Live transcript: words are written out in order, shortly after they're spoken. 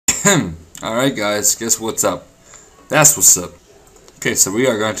Alright guys, guess what's up? That's what's up. Okay, so we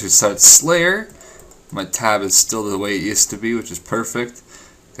are going to start Slayer. My tab is still the way it used to be, which is perfect.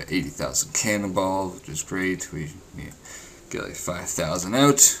 Got 80,000 cannonball, which is great. We get like 5,000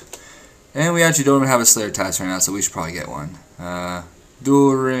 out. And we actually don't even have a Slayer task right now, so we should probably get one.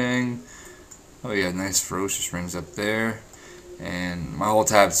 Dual ring. Oh yeah, nice ferocious rings up there. And my whole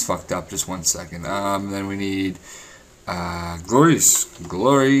tab is fucked up, just 1 second. Then we need glories.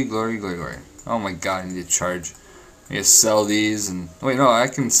 Glory. Oh my god, I need to charge. I need to sell these and wait, no, I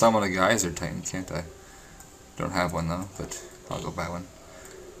can summon a geyser titan, can't I? Don't have one though, but I'll go buy one.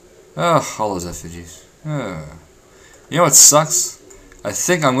 Oh, all those effigies. You know what sucks? I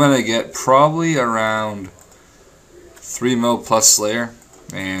think I'm gonna get probably around 3 mil plus Slayer.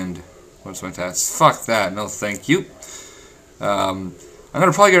 And what's my task? Fuck that, no thank you. I'm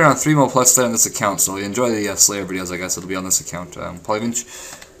gonna probably get around 3 mil plus Slayer on this account, so enjoy the Slayer videos. I guess it'll be on this account, Polyvinch.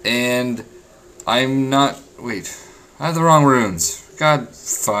 And I'm not. Wait, I have the wrong runes. God,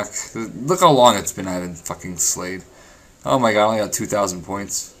 fuck. Look how long it's been I haven't fucking slayed. Oh my god, I only got 2,000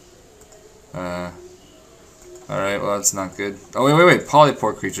 points. Alright, well that's not good. Oh wait.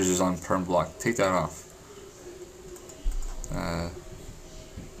 Polypore creatures is on perm block. Take that off.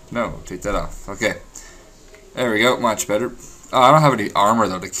 No, take that off. Okay. There we go, much better. Oh, I don't have any armor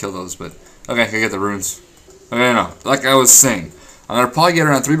though to kill those, but okay, I can get the runes. Okay, no, like I was saying, I'm gonna probably get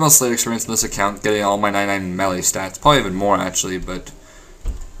around 3 mil Slayer experience in this account, getting all my 99 melee stats, probably even more actually, but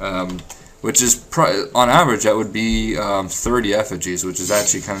which is on average that would be 30 effigies, which is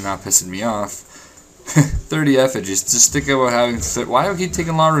actually kind of not pissing me off. 30 effigies. Just think about having. Why do I keep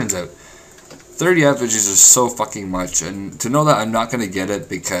taking law runes out? 30 effigies is so fucking much, and to know that I'm not gonna get it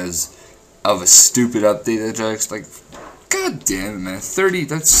because of a stupid update that just like. God damn it, man. 30,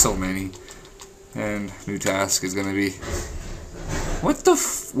 that's so many. And new task is gonna be. What the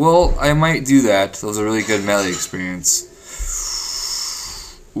well, I might do that. Those are really good melee experience.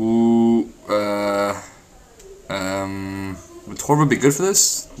 Ooh, would Torva be good for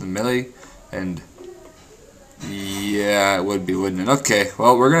this? The melee? And. Yeah, it would be, wouldn't it? Okay,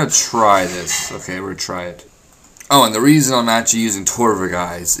 well, we're gonna try this. Okay, we're gonna try it. Oh, and the reason I'm actually using Torva,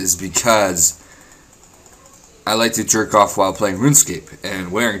 guys, is because I like to jerk off while playing RuneScape,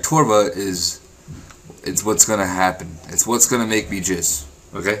 and wearing Torva it's what's gonna happen. It's what's gonna make me jizz.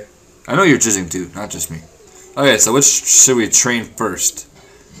 Okay? I know you're jizzing too, not just me. Okay, so which should we train first?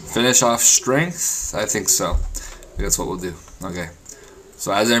 Finish off strength? I think so. I think that's what we'll do. Okay.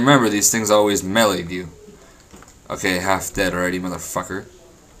 So as I remember, these things always meleeed you. Okay, half dead already, motherfucker.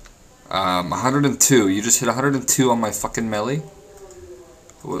 102. You just hit 102 on my fucking melee?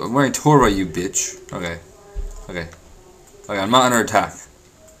 I'm wearing Torva, you bitch. Okay, I'm not under attack.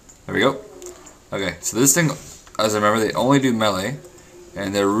 There we go. Okay, so this thing, as I remember, they only do melee,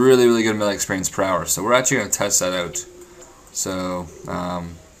 and they're really, really good melee experience per hour. So we're actually going to test that out. So,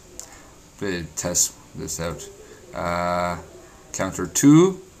 test this out. Counter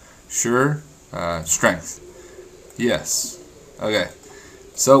 2, sure. Strength. Yes. Okay.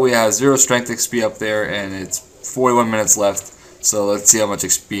 So we have 0 strength XP up there, and it's 41 minutes left. So let's see how much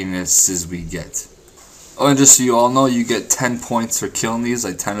experiences we get. Oh, and just so you all know, you get 10 points for killing these,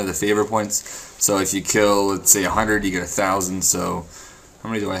 like 10 of the favor points. So if you kill, let's say 100, you get 1,000. So how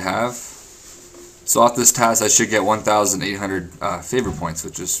many do I have? So off this task, I should get 1,800 favor points,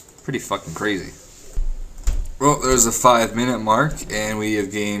 which is pretty fucking crazy. Well, there's a 5-minute mark, and we have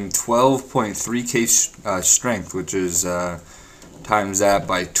gained 12.3k strength, which is times that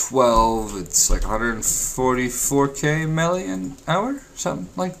by 12. It's like 144k melee an hour, something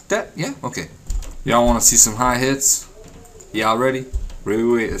like that. Yeah, okay. Y'all want to see some high hits? Y'all ready?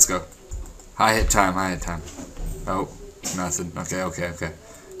 Wait, let's go. High hit time. Oh, nothing.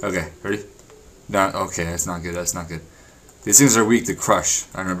 Okay, ready? No, okay, that's not good. These things are weak to crush.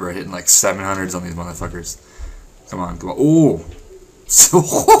 I remember hitting like 700s on these motherfuckers. Come on. Oh! So,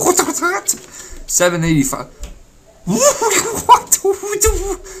 what? 785. What?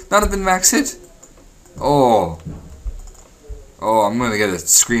 Not even max hit? Oh, I'm gonna get a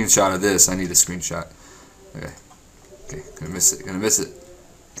screenshot of this. I need a screenshot. Okay, gonna miss it.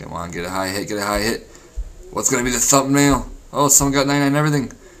 Come on, get a high hit. What's gonna be the thumbnail? Oh, someone got 99 and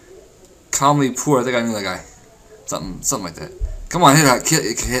everything. Calmly poor. I think I knew that guy. Something like that. Come on, it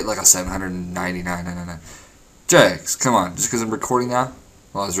can hit like a 799. Jags, come on. Just because I'm recording now?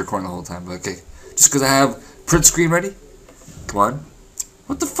 Well, I was recording the whole time, but okay. Just because I have print screen ready? Come on.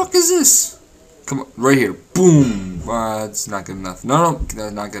 What the fuck is this? Come on, right here. Boom. It's not good enough. No,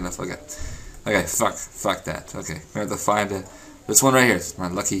 not good enough. Okay, fuck that. Okay, I have to find this one right here. It's my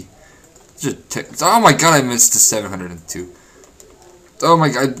lucky. Oh my god, I missed the 702. Oh my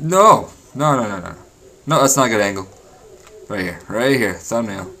god, no! No, no, no, no. No, that's not a good angle. Right here,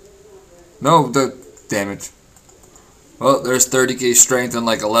 thumbnail. No, damn it. Well, there's 30k strength in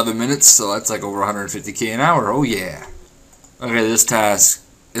like 11 minutes, so that's like over 150k an hour. Oh yeah. Okay, this task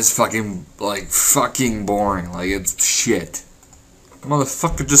is fucking boring. Like, it's shit.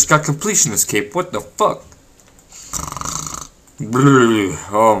 Motherfucker just got completionist cape. What the fuck?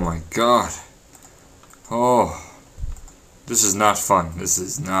 Oh my god. Oh. This is not fun. This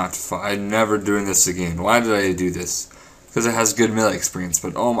is not fun. I'm never doing this again. Why did I do this? Because it has good melee experience.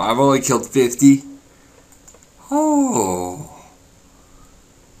 But oh my, I've only killed 50. Oh.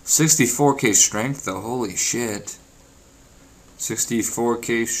 64k strength though. Holy shit.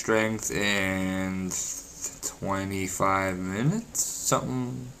 64k strength and 25 minutes?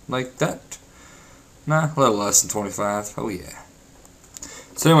 Something like that. Nah, a little less than 25. Oh yeah.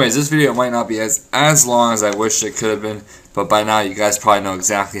 So anyways, this video might not be as long as I wish it could have been, but by now you guys probably know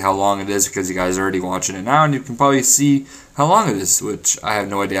exactly how long it is because you guys are already watching it now, and you can probably see how long it is, which I have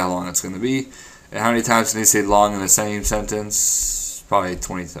no idea how long it's going to be. And how many times can they say long in the same sentence? Probably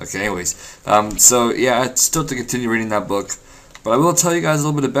 20. Okay, anyways. So yeah, it's still to continue reading that book, but I will tell you guys a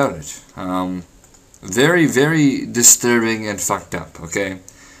little bit about it. Very, very disturbing and fucked up, okay?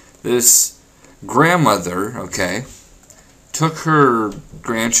 This grandmother, okay, took her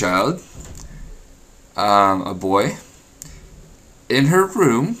grandchild, a boy, in her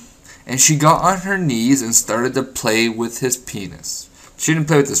room, and she got on her knees and started to play with his penis. She didn't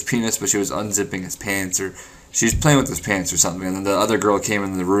play with his penis, but she was unzipping his pants, or she was playing with his pants or something, and then the other girl came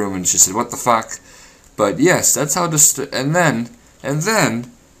in the room and she said, "What the fuck?" But yes, that's how and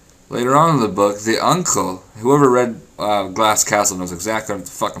then, later on in the book, the uncle, whoever read Glass Castle knows exactly what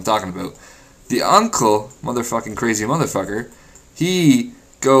the fuck I'm talking about. The uncle, motherfucking crazy motherfucker, he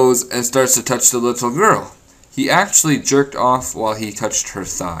goes and starts to touch the little girl. He actually jerked off while he touched her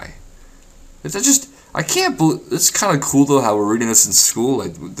thigh. I can't believe, it's kind of cool though how we're reading this in school.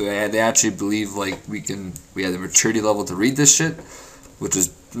 Like, they actually believe like we have the maturity level to read this shit, which is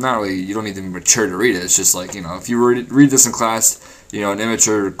not really, you don't need to be mature to read it. It's just like, you know, if you read this in class, you know, an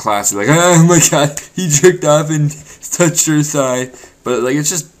immature class would be like, oh my god, he jerked off and touched her thigh. But like, it's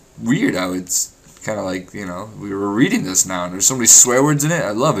just weird how it's kind of like, you know, we were reading this now and there's so many swear words in it.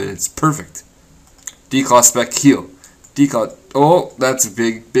 I love it. It's perfect. Declaw spec heal. Declaw. Oh, that's a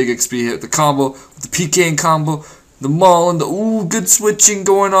big XP hit. The combo, the PK combo, the maul, and the ooh, good switching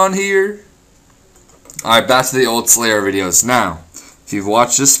going on here. Alright, back to the old Slayer videos. Now, if you've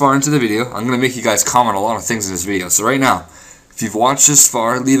watched this far into the video, I'm going to make you guys comment a lot of things in this video. So right now, if you've watched this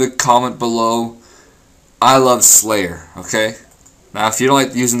far, leave a comment below. I love Slayer, okay? Now, if you don't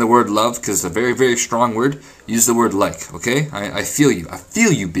like using the word love, because it's a very, very strong word, use the word like, okay? I feel you. I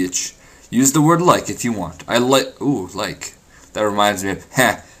feel you, bitch. Use the word like if you want. I like, ooh, like. That reminds me of,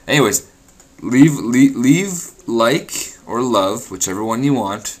 Anyways, leave like or love, whichever one you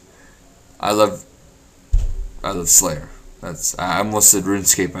want. I love Slayer. I almost said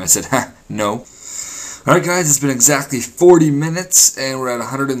RuneScape, and I said, no. Alright guys, it's been exactly 40 minutes, and we're at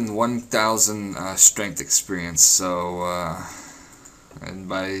 101,000 strength experience, so, and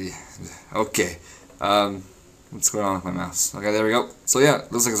by, okay, what's going on with my mouse? Okay, there we go. So yeah,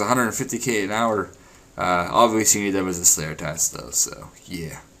 looks like it's 150k an hour. Obviously you need them as a Slayer task though, so,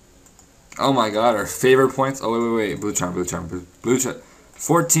 yeah. Oh my god, our favorite points, oh wait, blue charm,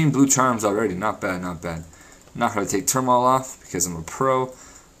 14 blue charms already, not bad. Not gonna take turmoil off, because I'm a pro.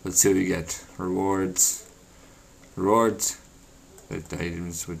 Let's see what we get. Rewards.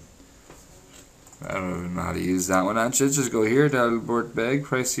 Items would, I don't even know how to use that one. I should just go here, teleport bag,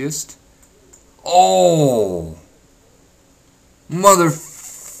 priciest. Oh!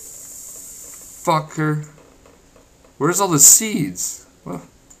 Motherfucker. Where's all the seeds?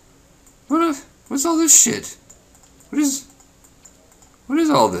 What's all this shit? What is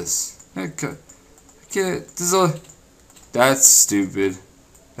all this? That's stupid.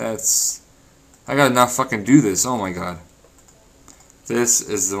 I gotta not fucking do this. Oh my god. This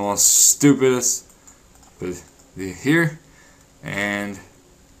is the most stupidest. But here, and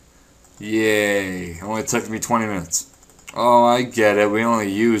yay. Only took me 20 minutes. Oh, I get it. We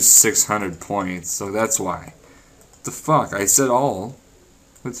only used 600 points, so that's why. What the fuck? I said all.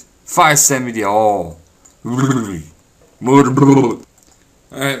 What's 570 all?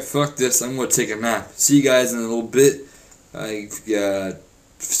 Alright, fuck this. I'm gonna take a nap. See you guys in a little bit. I got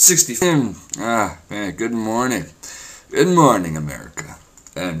 60. Man, good morning. Good morning, America.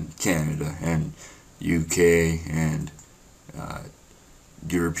 And Canada. And UK. And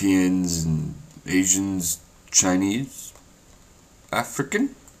Europeans. And Asians. Chinese.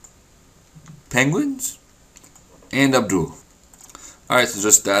 African. Penguins. And Abdul. Alright, so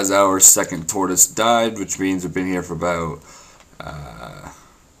just as our second tortoise died, which means we've been here for about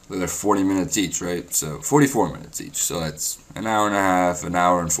they're 40 minutes each, right? So 44 minutes each. So that's an hour and a half, an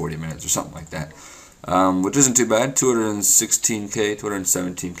hour and 40 minutes or something like that. Which isn't too bad. 216k,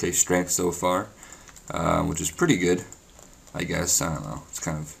 217k strength so far, which is pretty good, I guess. I don't know. It's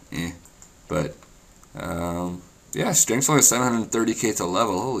kind of but yeah, strength's only 730k to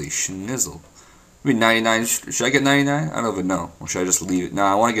level. Holy schnizzle. Maybe 99. Should I get 99? I don't even know. Or should I just leave it? No,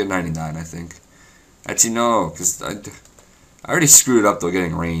 I want to get 99, I think. Actually, no, because I already screwed it up, though,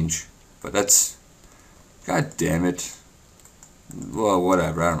 getting range. But that's... God damn it. Well,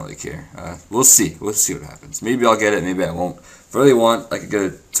 whatever. I don't really care. We'll see. We'll see what happens. Maybe I'll get it. Maybe I won't. If I really want, I could get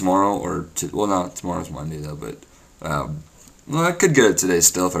it tomorrow or... well, no, tomorrow's Monday, though, but... well, I could get it today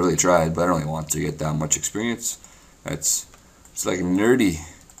still if I really tried, but I don't really want to get that much experience. It's like nerdy.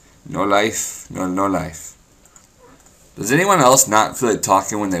 No life. No life. Does anyone else not feel like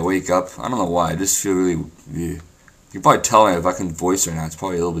talking when they wake up? I don't know why. I just feel really... You can probably tell me if I can voice or not. It's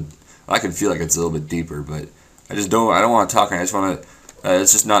probably a little bit... I can feel like it's a little bit deeper, but... I don't want to talk. I just want to...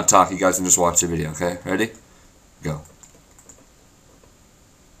 let's just not talk. You guys can just watch the video, okay? Ready? Go.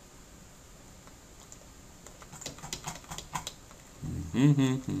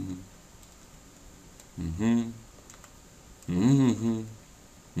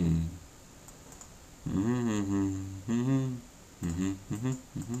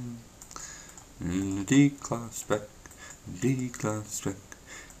 D-class spec, D-class spec.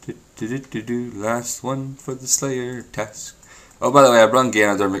 Last one for the Slayer task. Oh, by the way, I brought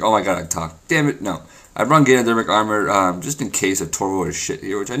Ganodermic. Oh my god, I talked. Damn it, no. I brought Ganodermic armor just in case of Torvo or shit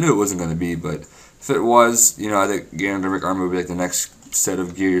here, which I knew it wasn't going to be, but if it was, you know, I think Ganodermic armor would be like the next set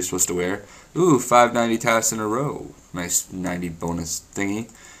of gear you're supposed to wear. Ooh, 590 tasks in a row. Nice 90 bonus thingy.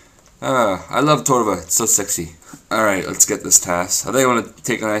 I love Torva. It's so sexy. Alright, let's get this task. I think I want to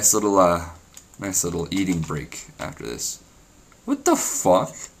take a nice little eating break after this. What the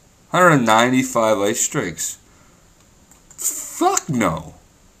fuck? 195 ice strikes. Fuck no.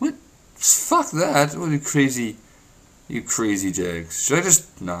 What? Fuck that. What you crazy jags. Should I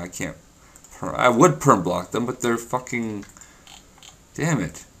just... No, I can't. I would perm block them, but they're fucking... Damn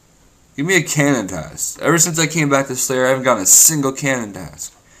it. Give me a cannon task. Ever since I came back to Slayer, I haven't gotten a single cannon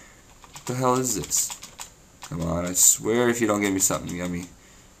task. What the hell is this? Come on, I swear if you don't give me something yummy.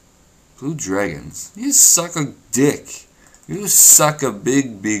 Blue dragons. You suck a dick. You suck a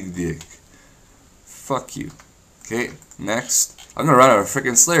big dick. Fuck you. Okay, next. I'm gonna run out of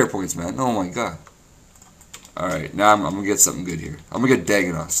freaking Slayer points, man. Oh my god. Alright, now I'm gonna get something good here. I'm gonna get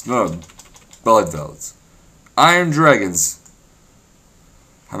Dagonos. No, Blood Velds. Iron Dragons.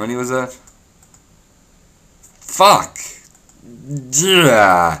 How many was that? Fuck!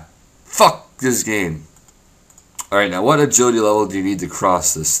 Yeah. Fuck this game. Alright, now what agility level do you need to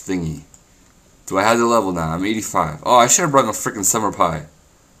cross this thingy? Do I have the level now? I'm 85. Oh, I should have brought a freaking Summer Pie.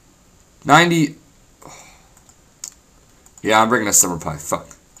 90. Oh. Yeah, I'm bringing a Summer Pie.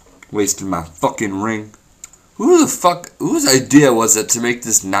 Fuck. Wasting my fucking ring. Whose idea was it to make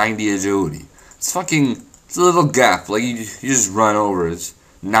this 90 agility? It's fucking, it's a little gap. Like, you just run over it. It's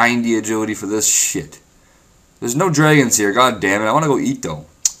 90 agility for this shit. There's no dragons here. God damn it. I want to go eat, though.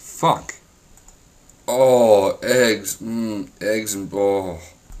 Fuck. Oh, eggs. Eggs and... Oh,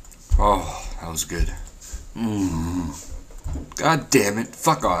 that was good. God damn it.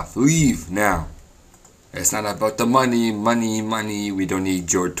 Fuck off. Leave now. It's not about the money. We don't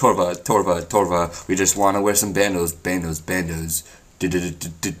need your Torva. We just want to wear some bandos.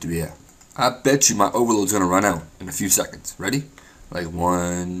 Yeah. I bet you my overload's gonna run out in a few seconds. Ready? Like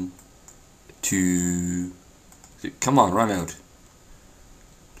 1, 2... Come on, run out.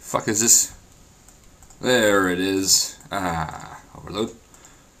 Fuck is this? There it is. Overload.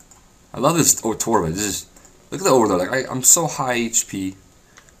 I love this Torva. Look at the overload. Like I'm so high HP.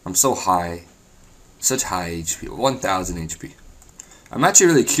 I'm so high. Such high HP. 1000 HP. I'm actually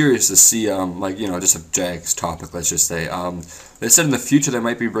really curious to see, like, you know, just a Jags topic, let's just say. They said in the future they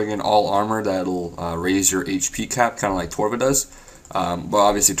might be bringing all armor that'll raise your HP cap, kind of like Torva does. Well,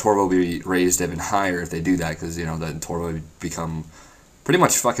 obviously Torva will be raised even higher if they do that, because, you know, then Torva would become pretty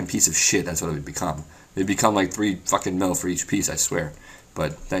much fucking piece of shit. That's what it would become. It'd become like 3 fucking mil for each piece, I swear.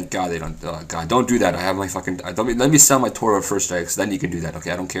 But thank God they don't. God, don't do that. I have my fucking. Let me sell my Torva first, because then you can do that.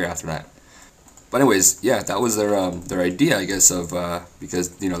 Okay, I don't care after that. But anyways, yeah, that was their idea, I guess, of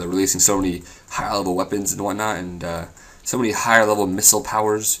because, you know, they're releasing so many higher level weapons and whatnot, and so many higher level missile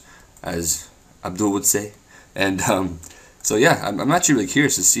powers, as Abdul would say, and so yeah, I'm actually really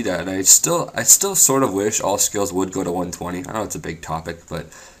curious to see that, and I still sort of wish all skills would go to 120. I know it's a big topic, but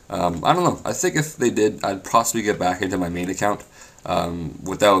I don't know. I think if they did, I'd possibly get back into my main account.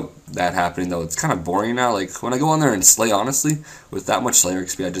 Without that happening, though, it's kind of boring now. Like, when I go on there and slay, honestly, with that much Slayer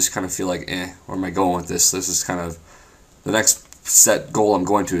XP, I just kind of feel like, where am I going with this? This is kind of, the next set goal I'm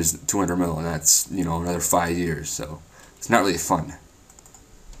going to is 200 mil, and that's, you know, another 5 years, so it's not really fun.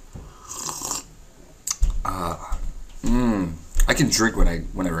 I can drink when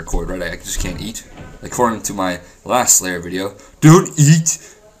I record, right? I just can't eat. According to my last Slayer video, don't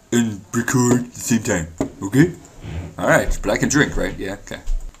eat and record at the same time, okay? Alright, but I can drink, right? Yeah, okay.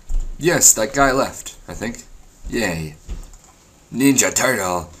 Yes, that guy left, I think. Yay. Ninja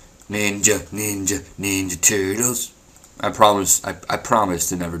Turtle. Ninja Turtles. I promise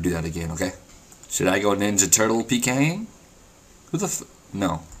to never do that again, okay? Should I go Ninja Turtle PKing? Who the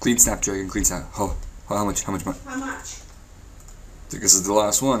no. Clean Snapdragon, clean Snap. Oh, how much more? How much? I think this is the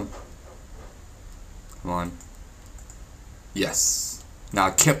last one. Come on. Yes. Now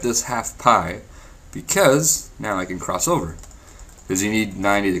I kept this half pie because now I can cross over. Because you need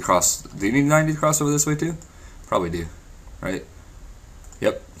 90 to cross. Do you need 90 to cross over this way too? Probably do. Right?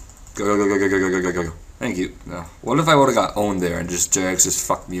 Yep. Go. Thank you. No. What if I would have got owned there and Jax just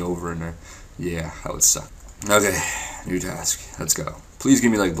fucked me over in there? Yeah, that would suck. Okay, new task. Let's go. Please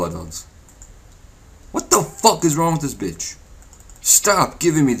give me like bloodhounds. What the fuck is wrong with this bitch? Stop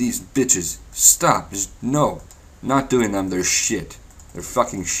giving me these bitches. Stop. Just no. Not doing them. They're shit. They're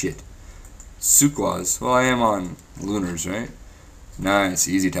fucking shit. Sukwas. Well, I am on Lunars, right? Nice.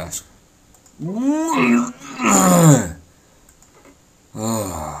 Easy task. Oh.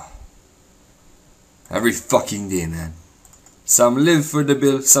 Every fucking day, man. Some live for the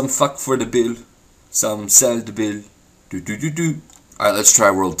bill. Some fuck for the bill. Some sell the bill. Do. Alright, let's try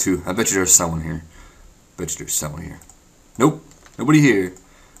World 2. I bet you there's someone here. Nope. Nobody here.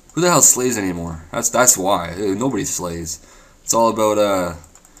 Who the hell slays anymore? That's why. Nobody slays. It's all about,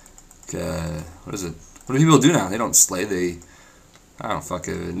 what is it? What do people do now? They don't slay, I don't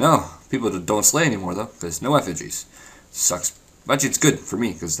fucking know. People don't slay anymore, though, because no effigies. Sucks. But it's good for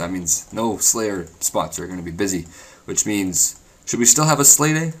me, because that means no Slayer spots are going to be busy, which means, should we still have a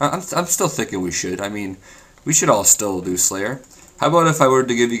Slay Day? I'm still thinking we should. I mean, we should all still do Slayer. How about if I were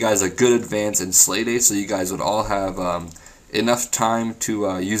to give you guys a good advance in Slay Day, so you guys would all have enough time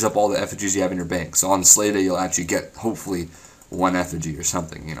to use up all the effigies you have in your bank. So on Slay Day, you'll actually get, hopefully, one effigy or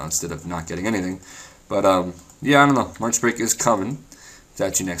something, you know, instead of not getting anything. But, yeah, I don't know. March break is coming. It's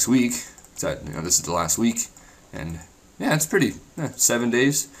actually next week. This is the last week. And, yeah, it's pretty, 7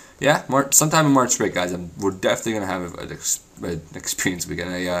 days. Yeah, sometime in March break, guys, we're definitely going to have an experience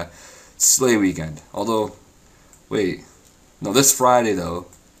weekend, a Slay weekend. Although, wait, no, this Friday, though,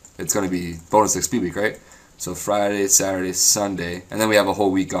 it's going to be bonus XP week, right? So Friday, Saturday, Sunday, and then we have a whole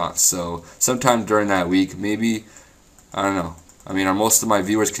week off. So sometime during that week, maybe, I don't know. I mean, are most of my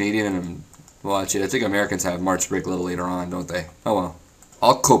viewers Canadian? And well, actually, I think Americans have March break a little later on, don't they? Oh well.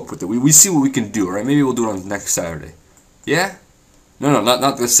 I'll cope with it. We see what we can do, alright? Maybe we'll do it on next Saturday. Yeah? No,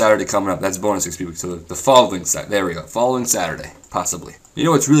 not this Saturday coming up. That's bonus XP week. So the following Saturday. There we go. Following Saturday, possibly. You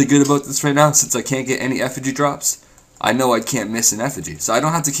know what's really good about this right now? Since I can't get any effigy drops, I know I can't miss an effigy, so I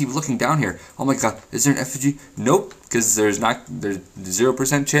don't have to keep looking down here. Oh my god, is there an effigy? Nope, because there's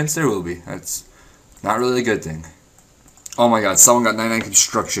 0% chance there will be. That's not really a good thing. Oh my god, someone got 99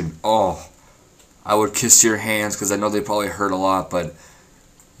 construction. Oh, I would kiss your hands because I know they probably hurt a lot, but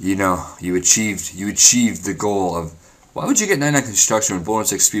you know, you achieved the goal of. Why would you get 99 construction when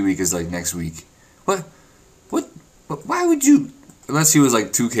bonus XP week is like next week? What? Why would you? Unless he was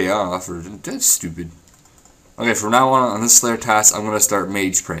like 2k off, or that's stupid. Okay, from now on this Slayer task, I'm going to start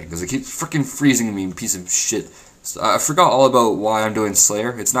Mage praying, because it keeps freaking freezing me, piece of shit. So I forgot all about why I'm doing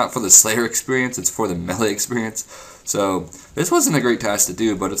Slayer. It's not for the Slayer experience, it's for the melee experience. So, this wasn't a great task to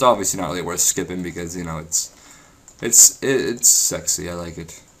do, but it's obviously not really worth skipping, because, you know, it's sexy, I like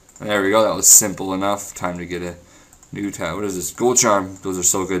it. There we go, that was simple enough. Time to get a new task. What is this? Gold Charm, those are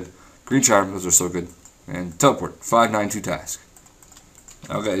so good. Green Charm, those are so good. And Teleport, 592 task.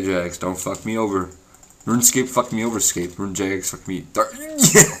 Okay, Jax, don't fuck me over. RuneScape fucked me over, Scape. RuneJax fucked me.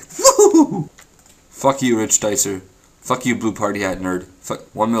 Yeah! Woo! Fuck you, Rich Dicer. Fuck you, Blue Party Hat nerd. Fuck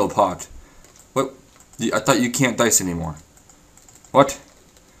 1 mil pot. What? I thought you can't dice anymore. What?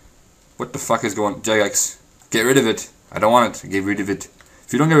 What the fuck is going? Jax, get rid of it. I don't want it. Get rid of it.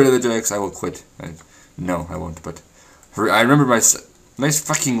 If you don't get rid of it, Jax, I will quit. No, I won't. But I remember my nice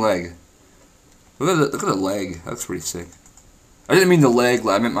fucking leg. Look at the leg. That looks pretty sick. I didn't mean the leg.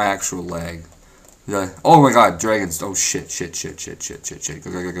 I meant my actual leg. Yeah. Oh my god, dragons. Oh shit. Go.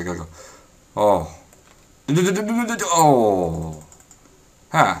 Oh.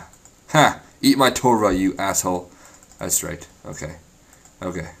 Oh. Ha. Eat my Torah, you asshole. That's right. Okay.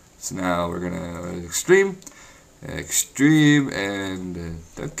 So now we're gonna extreme. Extreme, and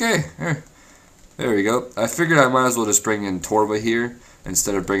okay, there we go. I figured I might as well just bring in Torva here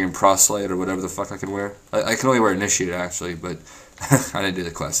instead of bringing Proselyte or whatever the fuck I can wear. I can only wear Initiate actually, but I didn't do the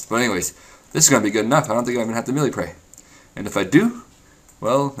quest. But anyways, this is gonna be good enough. I don't think I'm gonna have to melee pray, and if I do,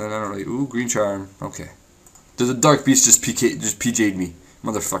 well, then I don't really. Ooh, green charm. Okay. The Dark Beast just PJ'd me,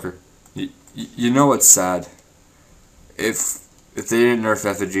 motherfucker. You know what's sad? If they didn't nerf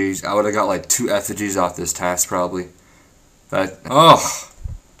effigies, I would have got like 2 effigies off this task probably. That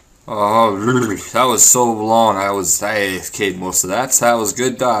really? That was so long. I AFK'd most of that. So that was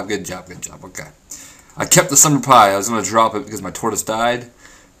good job. Okay. I kept the summer pie. I was gonna drop it because my tortoise died,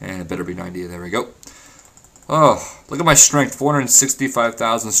 and it better be 90. There we go. Oh, look at my strength.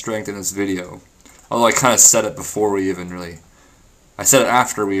 465,000 strength in this video. Although I kind of said it before we even really. I said it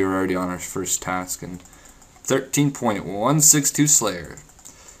after we were already on our first task, and 13.162 Slayer.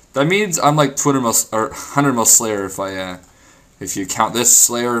 That means I'm like 200 mil or 100 mil Slayer if you count this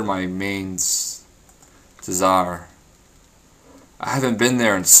Slayer and my mains to Czar. I haven't been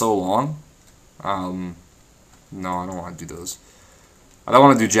there in so long. No, I don't want to do those. I don't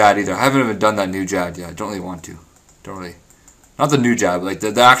want to do Jad either. I haven't even done that new Jad yet. I don't really want to. Don't really. Not the new Jad, but like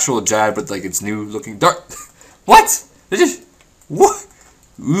the actual Jad, but like it's new looking dark. What? What?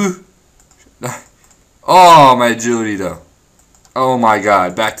 Ooh. Oh, my agility though. Oh my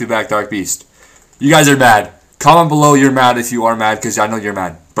god. Back-to-back Dark Beast. You guys are mad. Comment below you're mad if you are mad, because I know you're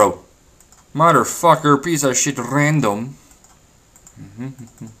mad. Bro. Motherfucker, piece of shit random.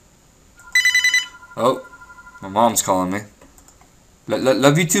 Oh. My mom's calling me.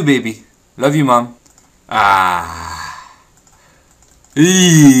 Love you too, baby. Love you, Mom.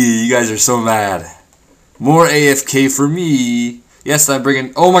 You guys are so mad. More AFK for me. Yes, I'm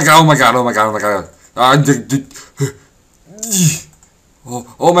bringing... Oh my god. Oh, my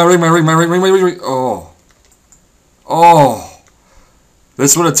ring. Oh.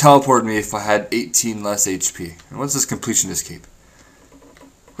 This would have teleported me if I had 18 less HP. And what's this completionist cape?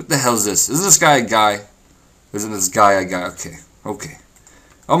 What the hell is this? Isn't this guy a guy? Isn't this guy a guy? Okay.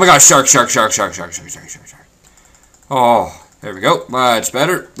 Oh my god, shark. Oh, there we go. Much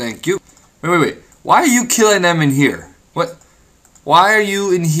better. Thank you. Wait. Why are you killing them in here? What? Why are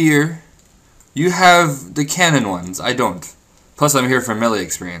you in here? You have the cannon ones. I don't. Plus, I'm here for melee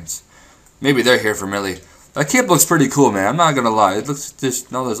experience. Maybe they're here for melee. That cape looks pretty cool, man. I'm not gonna lie. It looks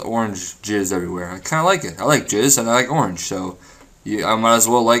just all this orange jizz everywhere. I kind of like it. I like jizz and I like orange, so I might as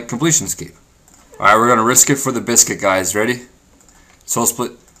well like completionist cape. All right, we're gonna risk it for the biscuit, guys. Ready? Soul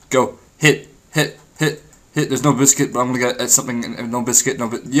split. Go. Hit. There's no biscuit, but I'm gonna get something. No biscuit.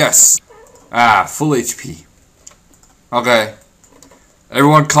 Yes. Full HP. Okay.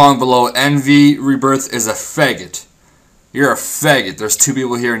 Everyone comment below. Envy Rebirth is a faggot. You're a faggot. There's 2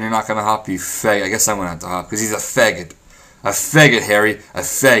 people here and you're not gonna hop, you faggot. I guess I'm gonna have to hop because he's a faggot. A faggot, Harry. A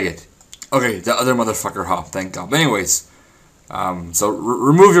faggot. Okay, the other motherfucker hopped. Thank God. But anyways, so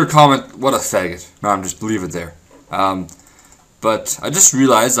remove your comment. What a faggot. No, I'm just leave it there. But I just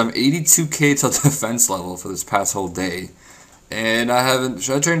realized I'm 82k to defense level for this past whole day. And I haven't...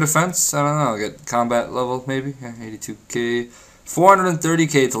 Should I train defense? I don't know. I'll get combat level, maybe? Yeah, 82k.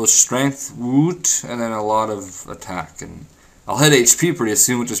 430k till strength, woot, and then a lot of attack. And I'll hit HP pretty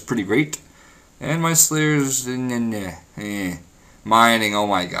soon, which is pretty great. And my Slayer's... Mining, oh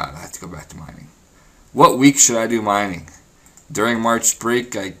my god. I have to go back to mining. What week should I do mining? During March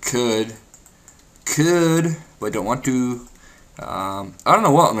break, I could, but I don't want to. I don't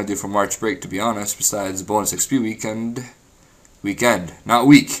know what I'm going to do for March break, to be honest, besides bonus XP weekend, not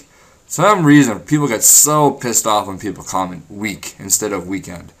week. For some reason, people get so pissed off when people comment week instead of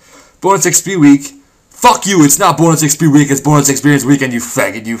weekend. Bonus XP week, fuck you, it's not bonus XP week, it's bonus experience weekend, you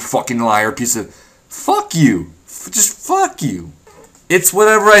faggot, you fucking liar, piece of... Fuck you, just fuck you. It's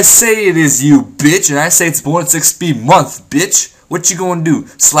whatever I say it is, you bitch, and I say it's bonus XP month, bitch. What you gonna do,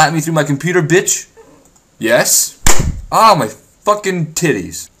 slap me through my computer, bitch? Yes? Ah, my fucking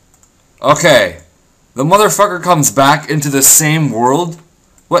titties. Okay. The motherfucker comes back into the same world?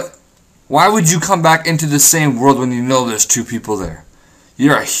 What? Why would you come back into the same world when you know there's 2 people there?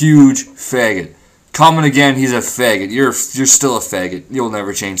 You're a huge faggot. Comment again, he's a faggot. You're still a faggot. You'll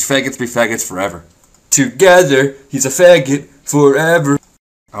never change. Faggots be faggots forever. Together, he's a faggot forever.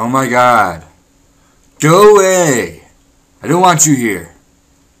 Oh my god. Go away. I don't want you here.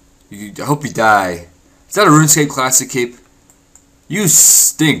 I hope you die. Is that a RuneScape Classic cape? You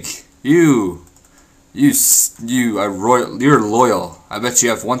stink. You're loyal. I bet you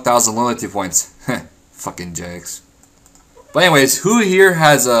have 1,000 loyalty points. Fucking Jags. But anyways, who here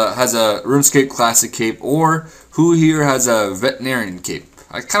has a RuneScape Classic cape, or who here has a veterinarian cape?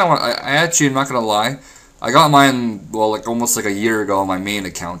 I kind of want. I actually am not gonna lie. I got mine, well, like almost like a year ago on my main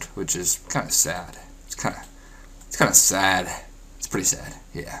account, which is kind of sad. It's kind of sad. It's pretty sad,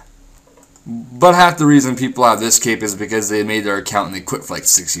 yeah. But half the reason people have this cape is because they made their account and they quit for like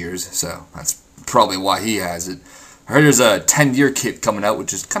 6 years, so that's probably why he has it. I heard there's a 10-year cape coming out,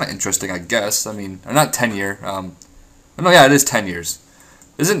 which is kind of interesting, I guess. I mean, or not 10-year. No, yeah, it is 10 years.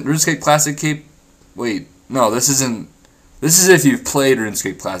 Isn't RuneScape Classic cape? Wait, no, this isn't. This is if you've played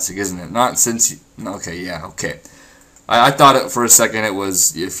RuneScape Classic, isn't it? Not since you... Okay, yeah, okay. I thought it for a second it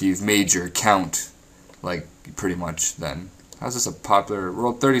was if you've made your account, like, pretty much then. How's this a popular...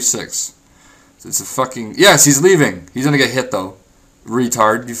 World 36. It's a fucking... Yes, he's leaving. He's gonna get hit, though.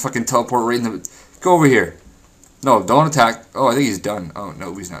 Retard. You fucking teleport right in the... Go over here. No, don't attack. Oh, I think he's done. Oh,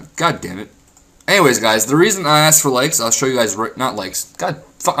 no, he's not. God damn it. Anyways, guys, the reason I asked for likes, I'll show you guys... Not likes. God,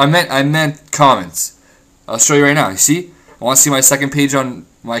 I meant comments. I'll show you right now. You see? I want to see my second page on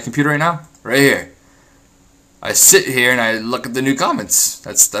my computer right now? Right here. I sit here and I look at the new comments.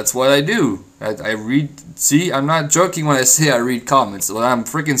 That's what I do. I read... See? I'm not joking when I say I read comments. When I'm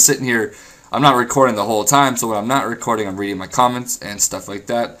freaking sitting here... I'm not recording the whole time, so when I'm not recording, I'm reading my comments and stuff like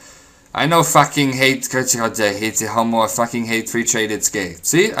that. I know fucking hate homo, fucking hate free trade, it's gay.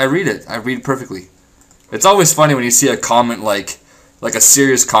 See? I read it. I read it perfectly. It's always funny when you see a comment like a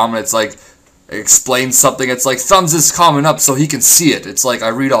serious comment. It's like, explain something. It's like, thumbs this comment up so he can see it. It's like, I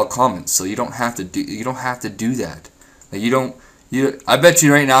read all comments, so you don't have to do that. Like, I bet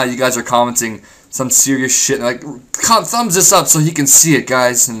you right now you guys are commenting some serious shit, like, thumbs this up so he can see it,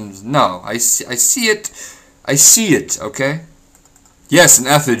 guys. And no, I see it, okay? Yes, an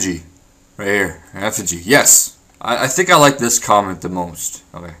effigy. Right here, an effigy, yes. I think I like this comment the most.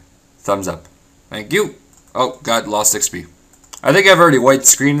 Okay, thumbs up. Thank you. Oh, God, lost XP. I think I've already white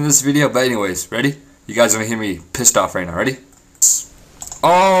screened in this video, but anyways, ready? You guys are gonna hear me pissed off right now, ready?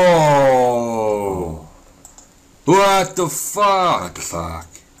 Oh! What the fuck? What the fuck?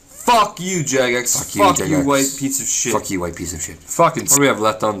 Fuck you, Jagex. Fuck you, white piece of shit. Fuck you, white piece of shit. Fucking. What do we have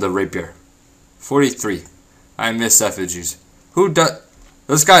left on the rapier? 43. I miss effigies. Who does?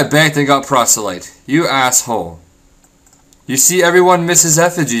 This guy banked and got proselyte. You asshole. You see, everyone misses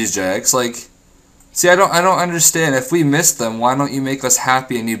effigies, Jagex. Like, see, I don't understand. If we miss them, why don't you make us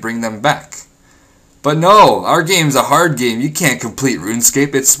happy and you bring them back? But no, our game's a hard game. You can't complete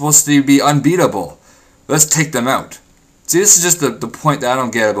RuneScape. It's supposed to be unbeatable. Let's take them out. See, this is just the point that I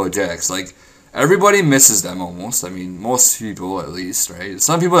don't get about Jagex. Like, everybody misses them almost. I mean, most people at least, right?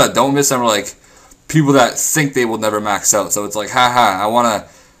 Some people that don't miss them are like people that think they will never max out. So it's like, haha, I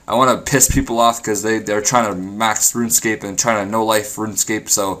wanna piss people off because they're trying to max RuneScape and trying to no life RuneScape.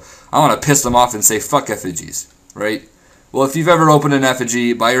 So I want to piss them off and say fuck effigies, right? Well, if you've ever opened an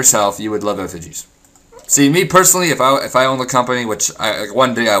effigy by yourself, you would love effigies. See, me personally, if I own the company, which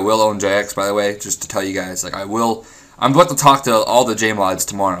one day I will own Jagex, by the way, just to tell you guys, like I will. I'm about to talk to all the JMods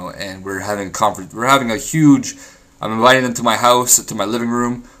tomorrow, and we're having a conference. We're having a huge. I'm inviting them to my house, to my living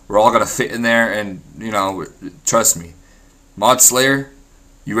room. We're all gonna fit in there, and you know, trust me, Mod Slayer,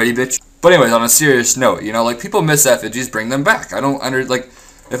 you ready, bitch? But anyways, on a serious note, you know, like people miss effigies, bring them back. I don't like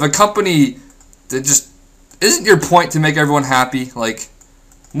if a company that just isn't your point to make everyone happy. Like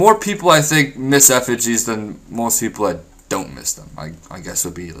more people, I think, miss effigies than most people that don't miss them. I guess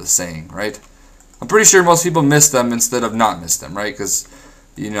would be the saying, right? I'm pretty sure most people miss them instead of not miss them, right? Because,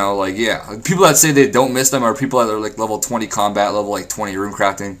 you know, like, yeah. People that say they don't miss them are people that are, like, level 20 combat, level, like, 20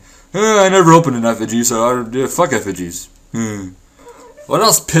 runecrafting. I never opened an effigy, so I don't fuck effigies. What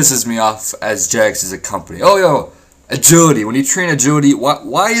else pisses me off as Jagex as a company? Oh, yo, agility. When you train agility,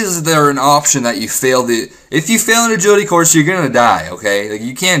 why is there an option that you fail the... If you fail an agility course, you're gonna die, okay? Like,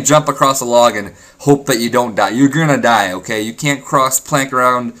 you can't jump across a log and hope that you don't die. You're gonna die, okay? You can't plank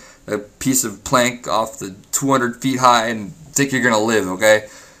around a piece of plank off the 200 feet high and think you're gonna live, okay?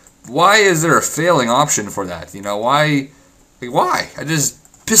 Why is there a failing option for that? You know, why? Like, why? It just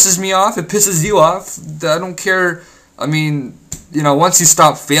pisses me off. It pisses you off. I don't care. I mean, you know, once you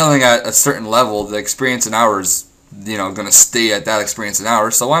stop failing at a certain level, the experience in hours, you know, gonna stay at that experience in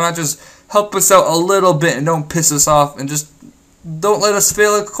hours. So why not just help us out a little bit and don't piss us off and just don't let us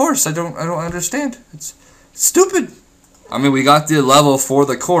fail a course? I don't understand. It's stupid. I mean, we got the level for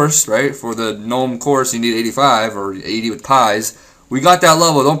the course, right? For the gnome course, you need 85 or 80 with pies. We got that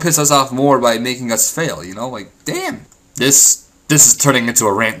level. Don't piss us off more by making us fail, you know? Like, damn. This is turning into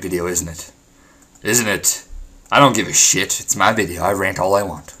a rant video, isn't it? Isn't it? I don't give a shit. It's my video. I rant all I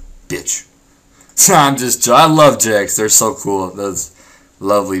want. Bitch. I love Jagex. They're so cool. Those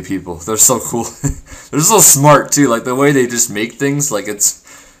lovely people. They're so cool. They're so smart, too. Like, the way they just make things, like, it's...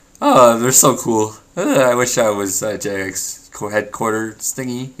 Oh, they're so cool. I wish I was Jagex headquarters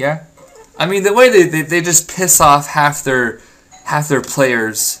thingy, yeah? I mean, the way they just piss off half their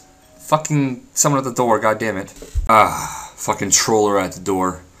players. Fucking someone at the door, god damn it. Ah, fucking troller at the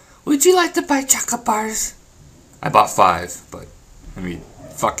door. Would you like to buy chocolate bars? I bought 5, but I mean,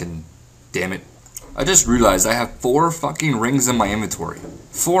 fucking damn it. I just realized I have 4 fucking rings in my inventory.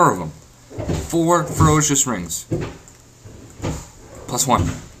 4 of them. 4 ferocious rings. Plus 1.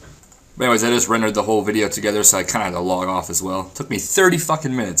 But anyways, I just rendered the whole video together, so I kind of had to log off as well. It took me 30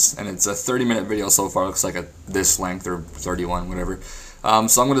 fucking minutes, and it's a 30-minute video so far. It looks like this length, or 31, whatever.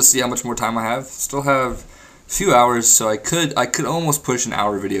 So I'm going to see how much more time I have. Still have a few hours, so I could almost push an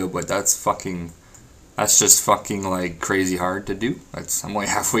hour video, but that's just fucking like crazy hard to do. I'm only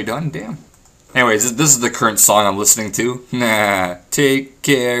halfway done, damn. Anyways, this is the current song I'm listening to. Nah, take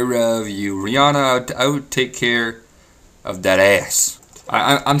care of you, Rihanna. I would take care of that ass.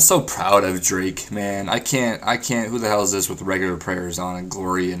 I'm so proud of Drake, man. I can't. Who the hell is this with regular prayers on and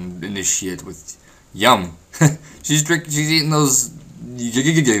glory and this shit with yum? She's eating those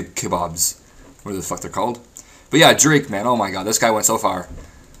kebabs, whatever the fuck they're called. But yeah, Drake, man. Oh my god, this guy went so far.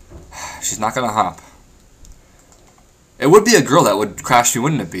 She's not gonna hop. It would be a girl that would crash me,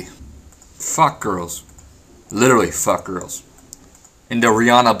 wouldn't it be? Fuck girls. Literally, fuck girls. In the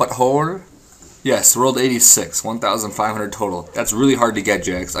Rihanna butthole? Yes, World 86, 1,500 total. That's really hard to get,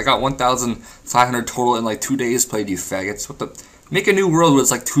 Jax. I got 1,500 total in like 2 days played, you faggots. What the? Make a new world where it's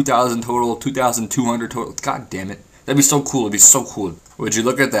like 2,000 total, 2,200 total. God damn it. That'd be so cool. It'd be so cool. Would you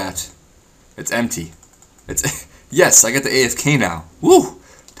look at that? It's empty. It's yes, I get the AFK now. Woo!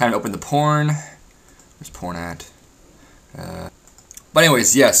 Time to open the porn. Where's porn at? But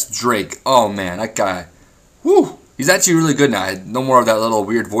anyways, yes, Drake. Oh man, that guy. Woo! He's actually really good now. No more of that little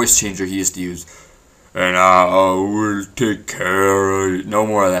weird voice changer he used to use. And I will take care of you. No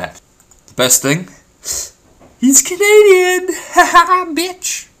more of that. The best thing? He's Canadian! Haha,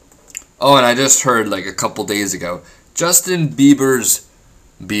 bitch! Oh, and I just heard like a couple days ago, Justin Bieber's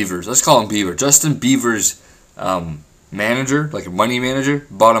let's call him Bieber. Justin Bieber's manager, like a money manager,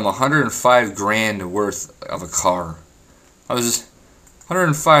 bought him $105,000 worth of a car. I was just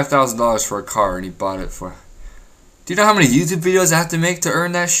 $105,000 for a car, and he bought it for. Do you know how many YouTube videos I have to make to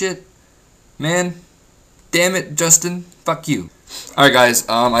earn that shit? Man, damn it, Justin, fuck you. Alright guys,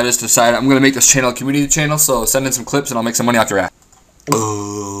 I just decided I'm gonna make this channel a community channel, so send in some clips and I'll make some money after that.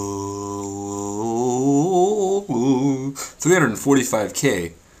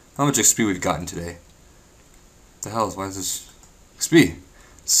 345k. How much XP we've gotten today? What the hell is, why is this? XP.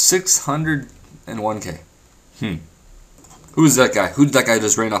 601k. Who's that guy? Who did that guy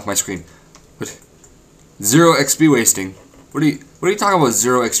just ran off my screen? What? 0 XP wasting. What are you talking about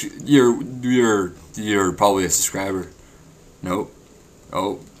 0 XP? You're probably a subscriber. Nope.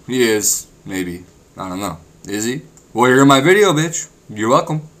 Oh, he is. Maybe. I don't know. Is he? Well, you're in my video, bitch. You're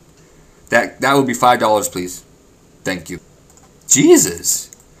welcome. That would be $5, please. Thank you. Jesus.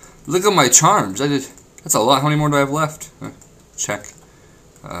 Look at my charms. That's a lot. How many more do I have left? Check.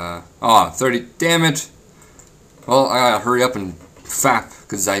 30. Damn it. Well, I gotta hurry up and fap,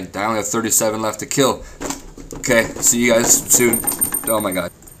 because I only have 37 left to kill. Okay, see you guys soon. Oh my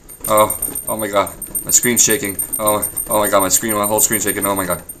god. Oh my god. My screen's shaking. Oh my god, my whole screen's shaking. Oh my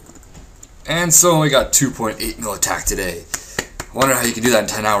god. And so we got 2.8 mil attack today. I wonder how you can do that in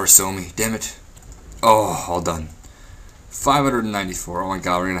 10 hours, Somi. Damn it. Oh, all done. 594. Oh my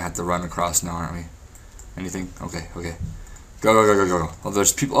god, we're gonna have to run across now, aren't we? Anything? Okay. Go. Oh,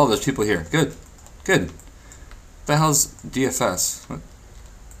 there's people here. Good. What the hell's DFS? What?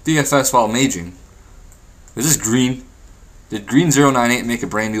 DFS while maging. Is this Green? Did Green098 make a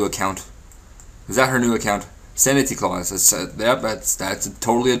brand new account? Is that her new account? Sanity Clause. That's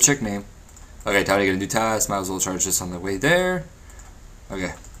totally a chick name. Okay, time to get a new task. Might as well charge this on the way there.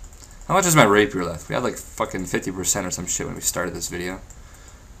 Okay. How much is my rapier left? We had like fucking 50% or some shit when we started this video.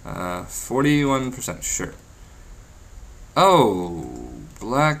 41%, sure. Oh,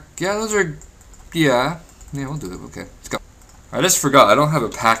 black. Yeah, those are. Yeah, we'll do it. Okay, let's go. I just forgot. I don't have a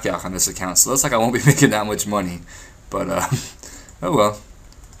pack-out on this account, so it looks like I won't be making that much money. But, oh well.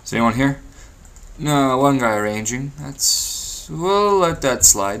 Is anyone here? No, one guy ranging. We'll let that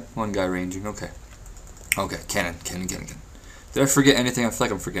slide. One guy ranging. Okay. Okay, cannon. Did I forget anything? I feel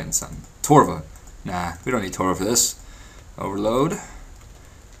like I'm forgetting something. Torva. Nah, we don't need Torva for this. Overload.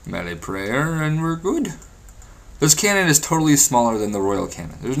 Melee prayer, and we're good. This cannon is totally smaller than the Royal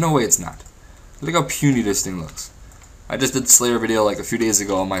Cannon. There's no way it's not. Look how puny this thing looks. I just did Slayer video like a few days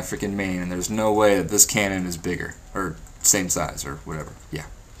ago on my freaking main, and there's no way that this cannon is bigger, or same size, or whatever. Yeah.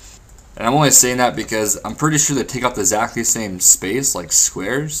 And I'm only saying that because I'm pretty sure they take up the exactly same space, like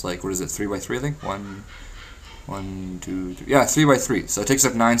squares, like what is it, 3x3 I think? 1, 1, 2, 3. Yeah, 3 by 3. So it takes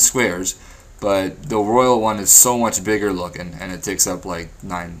up 9 squares, but the royal one is so much bigger looking, and it takes up like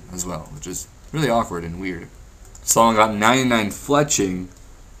 9 as well, which is really awkward and weird. Someone got 99 fletching.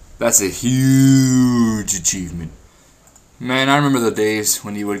 That's a huge achievement. Man, I remember the days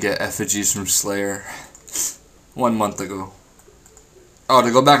when you would get effigies from Slayer 1 month ago. Oh,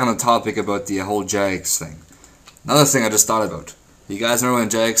 to go back on the topic about the whole Jagex thing. Another thing I just thought about. You guys remember when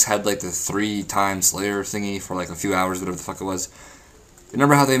Jagex had like the 3x Slayer thingy for like a few hours, whatever the fuck it was?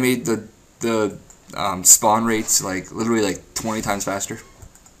 Remember how they made the spawn rates like literally like 20 times faster?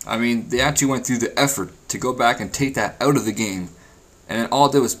 I mean, they actually went through the effort to go back and take that out of the game, and all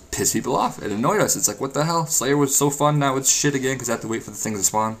it did was piss people off. It annoyed us. It's like, what the hell? Slayer was so fun, now it's shit again because I have to wait for the things to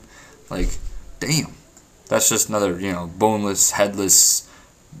spawn. Like, damn. That's just another, you know, boneless, headless,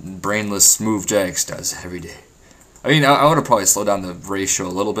 brainless move Jagex does every day. I mean, I would have probably slowed down the ratio a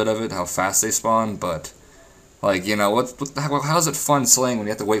little bit of it, how fast they spawn, but, like, you know, how is it fun slaying when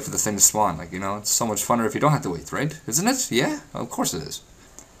you have to wait for the thing to spawn? Like, you know, it's so much funner if you don't have to wait, right? Isn't it? Yeah? Of course it is.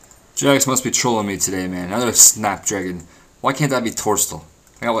 Jagex must be trolling me today, man. Another Snapdragon. Why can't that be Torstal?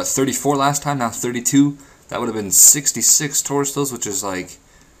 I got, what, 34 last time, now 32? That would have been 66 Torstals, which is like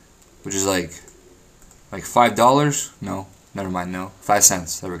 $5? No, never mind, no. 5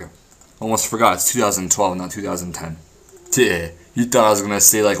 cents, there we go. Almost forgot, it's 2012, not 2010. Yeah, you thought I was gonna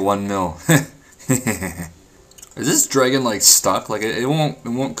say like 1 mil. Is this dragon like stuck? Like it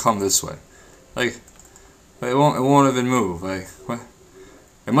won't come this way. Like it won't even move. Like what?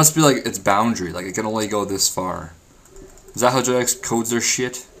 It must be like its boundary. Like it can only go this far. Is that how Jagex codes their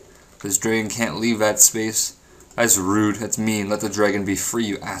shit? This dragon can't leave that space. That's rude. That's mean. Let the dragon be free,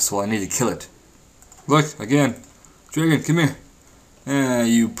 you asshole. I need to kill it. Look again, dragon, come here. Ah,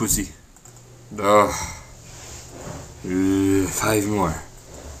 you pussy. Ugh. 5 more.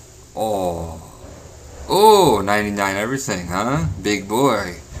 Oh, 99 everything, huh? Big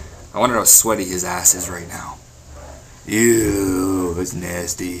boy. I wonder how sweaty his ass is right now. Ew, it's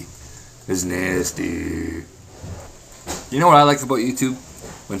nasty. It's nasty. You know what I like about YouTube?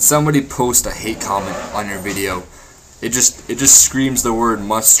 When somebody posts a hate comment on your video, it just screams the word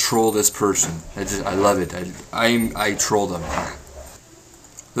 "must troll this person." I love it. I troll them.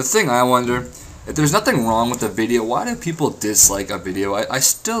 The thing I wonder, if there's nothing wrong with the video, why do people dislike a video? I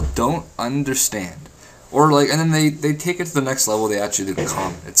still don't understand. Or like, and then they take it to the next level. They actually do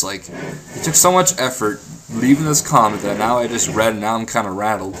comment. It's like it took so much effort leaving this comment that now I just read and now I'm kind of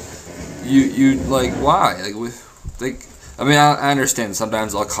rattled. You like why? Like I mean I understand.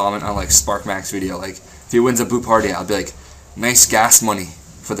 Sometimes I'll comment on like SparkMax video. Like if he wins a Blue Party, I'll be like, nice gas money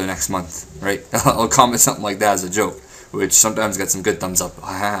for the next month, right? I'll comment something like that as a joke, which sometimes gets some good thumbs up.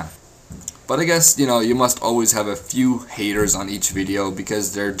 But I guess, you know, you must always have a few haters on each video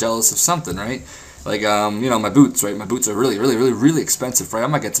because they're jealous of something, right? Like, you know, my boots, right? My boots are really expensive, right? I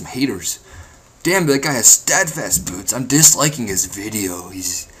might get some haters. Damn, that guy has Steadfast boots. I'm disliking his video.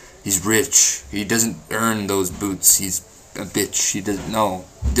 He's rich. He doesn't earn those boots. He's a bitch. He doesn't know.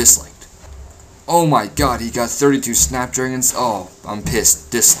 Disliked. Oh my god, he got 32 Snapdragons. Oh, I'm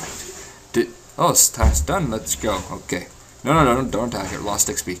pissed. Disliked. Oh, task done. Let's go. Okay. No, don't attack it. Lost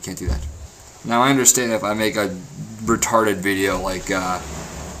XP. Can't do that. Now, I understand if I make a retarded video like,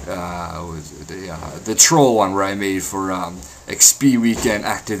 the troll one where I made for XP weekend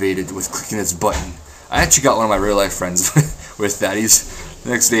activated with clicking this button. I actually got one of my real life friends with that. The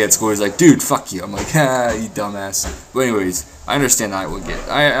next day at school he's like, dude, fuck you. I'm like, you dumbass. But anyways, I understand that I would get,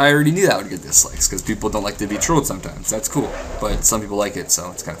 I already knew that I would get dislikes because people don't like to be trolled sometimes. That's cool. But some people like it, so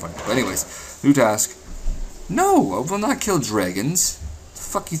it's kind of funny. But anyways, new task. No, I will not kill dragons. The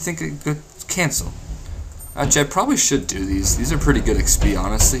fuck you think I could cancel? Actually, I probably should do these. These are pretty good XP,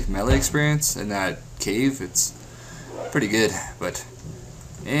 honestly. Melee experience in that cave, it's pretty good. But,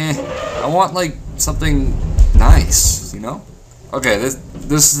 I want, like, something nice, you know? Okay,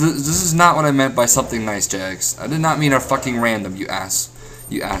 this is not what I meant by something nice, Jagex. I did not mean a fucking random, you ass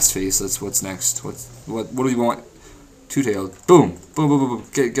face. That's what's next. What do you want? Two-tailed. Boom. Boom, boom, boom, boom.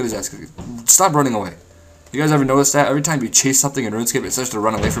 Get his ass. Stop running away. You guys ever notice that? Every time you chase something in RuneScape, it starts to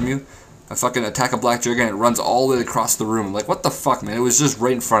run away from you. I fucking attack a black dragon and it runs all the way across the room. I'm like, what the fuck, man? It was just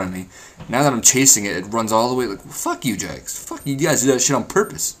right in front of me. Now that I'm chasing it, it runs all the way. Like, fuck you, Jagex. Fuck you guys do that shit on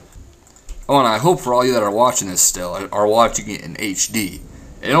purpose. Oh, and I hope for all you that are watching this still, are watching it in HD.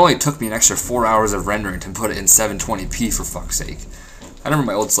 It only took me an extra 4 hours of rendering to put it in 720p, for fuck's sake. I remember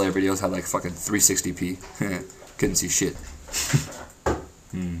my old Slayer videos had like fucking 360p. Couldn't see shit.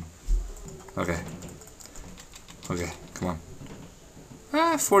 Okay. Okay, come on.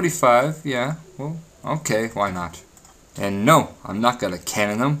 45, yeah. Well, okay, why not? And no, I'm not gonna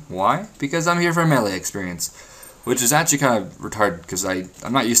cannon them. Why? Because I'm here for melee experience. which is actually kind of retarded because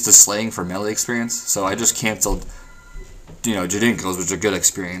I'm not used to slaying for melee experience, so I just canceled, Jadinkos, which are good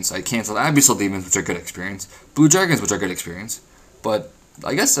experience. I canceled Abyssal Demons, which are good experience. Blue Dragons, which are good experience. But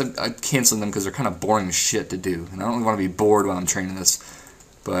I guess I canceled them because they're kind of boring as shit to do, and I don't really want to be bored when I'm training this.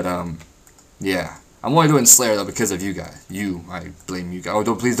 But yeah, I'm only doing Slayer though because of you guys. I blame you guys.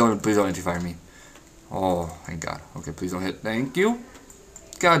 Oh, please don't anti-fire me. Oh, thank God. Okay, please don't hit. Thank you.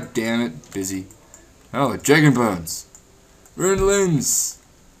 God damn it, busy. Oh, Dragon Bones. Rune Limbs.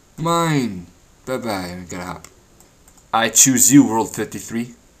 Mine. Bye bye. Gotta hop. I choose you, World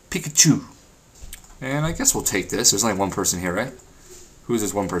 53. Pikachu. And I guess we'll take this. There's only one person here, right? Who's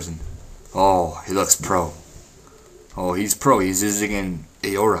this one person? Oh, he looks pro. Oh, he's pro. He's using an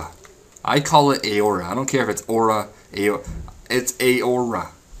Aura. I call it Aura. I don't care if it's Aura. It's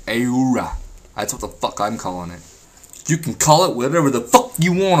Aura. Aura. That's what the fuck I'm calling it. You can call it whatever the fuck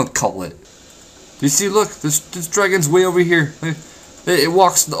you want to call it. Do you see? Look, this dragon's way over here. It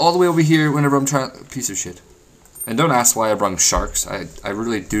walks all the way over here whenever I'm trying. Piece of shit. And don't ask why I brung sharks. I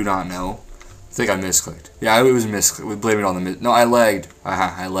really do not know. I think I misclicked. Yeah, it was misclicked. We blame it on the No, I lagged.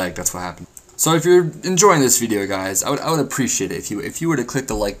 I lagged. That's what happened. So if you're enjoying this video, guys, I would appreciate it if you were to click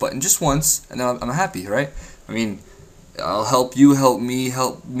the like button just once, and then I'm happy, right? I mean, I'll help you, help me,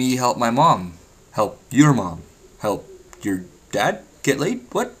 help my mom, help your mom, help your dad get laid.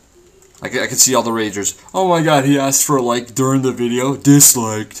 What? I can see all the ragers. Oh my God, he asked for a like during the video.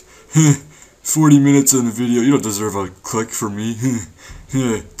 Disliked. 40 minutes in the video. You don't deserve a click from me.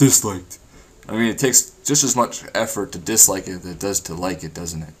 Disliked. I mean, it takes just as much effort to dislike it as it does to like it,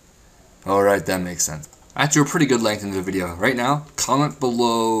 doesn't it? Alright, that makes sense. Actually, a pretty good length in the video. Right now, comment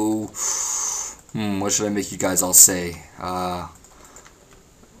below... what should I make you guys all say? I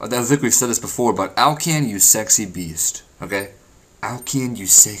think we've said this before, but Alkan, you sexy beast. Okay? Alkan, you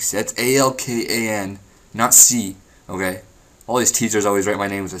sexy... That's A-L-K-A-N, not C. Okay? All these teachers always write my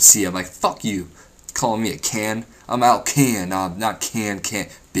name with a C. I'm like, fuck you. Calling me a can. I'm Alkan, not can,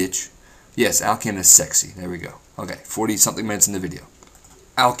 bitch. Yes, Alkan is sexy. There we go. Okay, 40-something minutes in the video.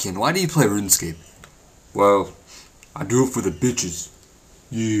 Alkan, why do you play RuneScape? Well, I do it for the bitches.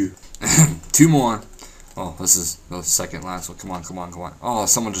 Yeah. 2 more. Oh, this is the second last one. Come on. Oh,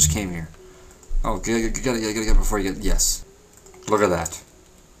 someone just came here. Oh, gotta get before you get... Yes. Look at that.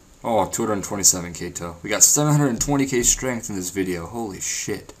 Oh, 227k toe. We got 720k strength in this video. Holy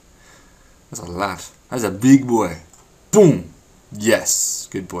shit. That's a lot. That's a big boy. Boom. Yes.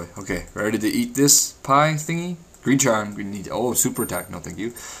 Good boy. Okay, ready to eat this pie thingy? Green charm. We need... Oh, super attack. No, thank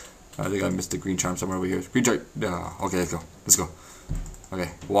you. I think I missed the green charm somewhere over here. Green charm. Okay, let's go.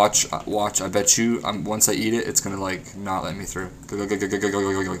 Okay, watch. I bet you, once I eat it, it's gonna like not let me through. Go.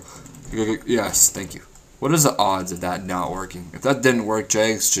 Yes, thank you. What is the odds of that not working? If that didn't work,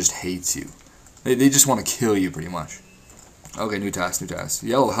 Jags just hates you. They just want to kill you pretty much. Okay, new task.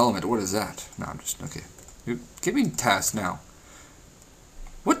 Yellow helmet. What is that? No, I'm just okay. Give me task now.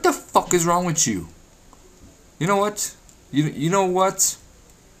 What the fuck is wrong with you? You know what? You know what?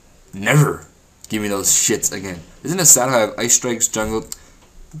 Never give me those shits again. Isn't it sad how I have Ice Strikes, Jungle?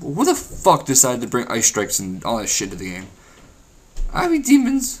 Who the fuck decided to bring Ice Strikes and all that shit to the game? I mean,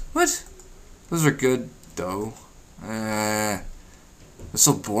 demons. What? Those are good, though. They're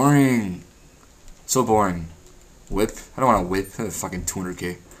so boring. So boring. Whip? I don't want to whip. Fucking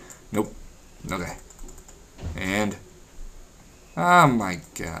 200k. Nope. Okay. And... Oh my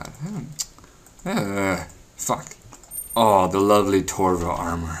god. Fuck. Oh, the lovely Torva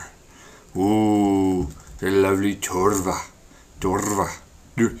armor. Ooh, the lovely Torva. Torva.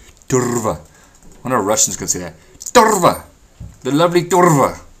 I wonder if Russians could say that. Torva! The lovely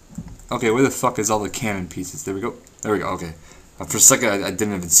Torva! Okay, where the fuck is all the cannon pieces? There we go. Okay. For a second, I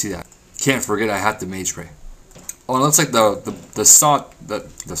didn't even see that. Can't forget I had the mage spray. Oh, and it looks like the site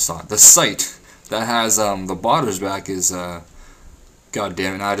that has the botters back is god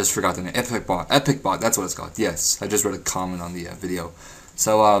damn it! I just forgot the name. Epic Bot. That's what it's called. Yes, I just read a comment on the video.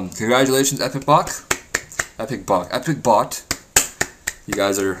 So congratulations, Epic Bot. You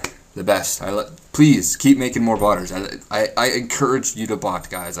guys are the best. Please keep making more botters. I encourage you to bot,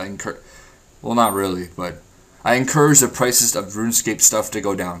 guys. Well, not really, but I encourage the prices of RuneScape stuff to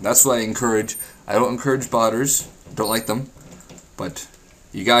go down. That's what I encourage. I don't encourage botters. Don't like them. But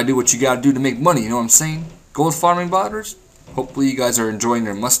you gotta do what you gotta do to make money. You know what I'm saying? Gold farming botters. Hopefully you guys are enjoying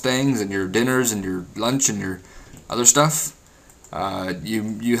your Mustangs and your dinners and your lunch and your other stuff.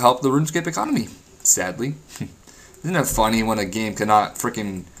 You help the RuneScape economy. Sadly. Isn't it funny when a game cannot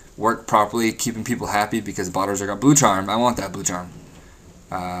freaking work properly, keeping people happy because botters are got blue charm? I want that blue charm.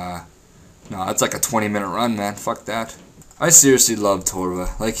 No, that's like a 20-minute run, man. Fuck that. I seriously love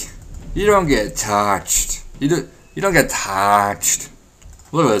Torva. Like, you don't get touched. You don't get touched.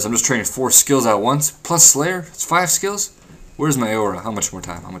 Look at this. I'm just training 4 skills at once plus Slayer. It's 5 skills. Where's my aura? How much more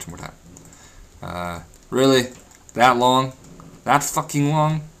time? How much more time? Really? That long? That fucking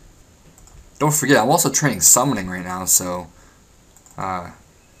long? Don't forget, I'm also training summoning right now, so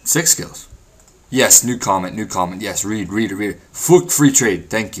 6 skills. Yes, new comment. Yes, read it. Fuck free trade,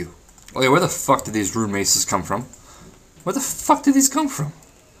 thank you. Oh yeah, where the fuck did these rune maces come from? Where the fuck did these come from?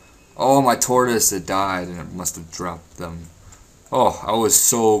 Oh, my tortoise, it died, and it must have dropped them. Oh, I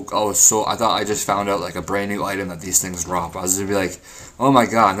thought I just found out like a brand new item that these things drop. I was gonna be like, oh my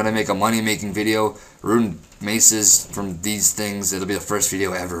god, I'm gonna make a money-making video, rune maces from these things, it'll be the first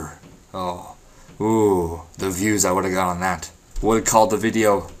video ever. Oh, ooh, the views I would have got on that. Would have called the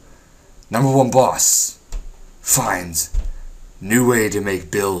video, #1 boss finds new way to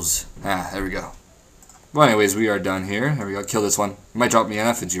make bills. Ah, there we go. Well, anyways, we are done here. There we go, kill this one. You might drop me an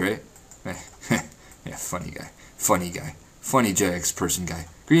effigy, right? Yeah, funny guy. Funny JX person guy.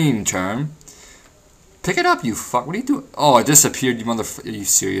 Green charm. Pick it up, you fuck. What are you doing? Oh, it disappeared, you motherfucker. Are you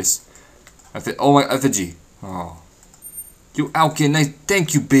serious? Oh, my effigy. Oh. You Alkin, nice.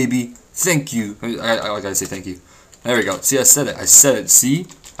 Thank you, baby. Thank you. I gotta say thank you. There we go. See, I said it. See?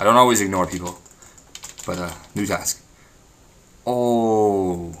 I don't always ignore people. But, new task.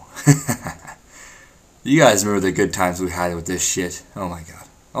 Oh. You guys remember the good times we had with this shit. Oh my god.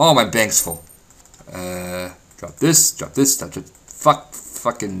 Oh, my bank's full. Drop this.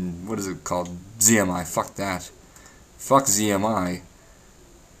 Fucking, what is it called? ZMI. Fuck that. Fuck ZMI.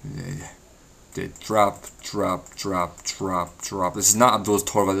 Drop. This is not Abdul's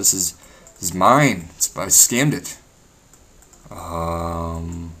Torva. This is mine. I scammed it.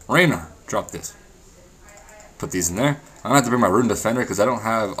 Reina. Drop this. Put these in there. I'm gonna have to bring my Rune Defender because I don't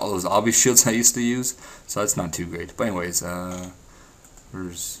have all those obby shields I used to use, so that's not too great. But anyways,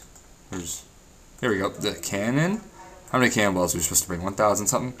 where's here we go. The cannon. How many cannonballs are we supposed to bring? 1,000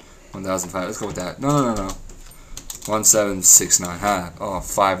 something? 1,005. Let's go with that. No. 1769. Huh? Oh,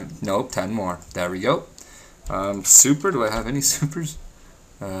 5. Nope. 10 more. There we go. Super. Do I have any supers?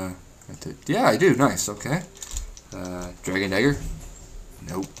 Yeah, I do. Nice. Okay. Dragon Dagger.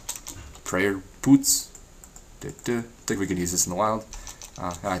 Nope. Prayer Boots. Think we could use this in the wild.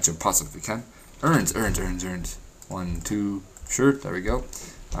 Actually, possibly we can. Earns. 1, 2. Sure. There we go.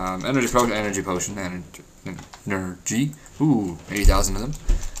 Energy potion. Energy. Ooh, 80,000 of them.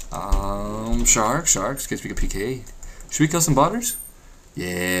 Sharks. In case we get PK. Should we kill some botters?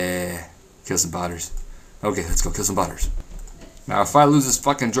 Yeah. Kill some botters. Okay, let's go kill some botters. Now, if I lose this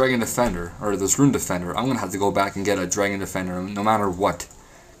fucking Dragon Defender, or this Rune Defender, I'm gonna have to go back and get a Dragon Defender, no matter what.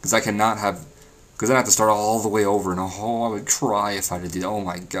 Because I cannot have... Because then I have to start all the way over, and I would cry if I had to do that. Oh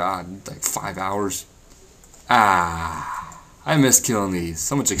my god, like 5 hours. I miss killing these.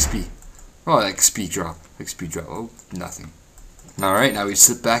 So much XP. Oh, like XP drop. Oh, nothing. Alright, now we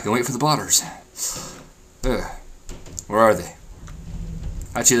sit back and wait for the botters. Where are they?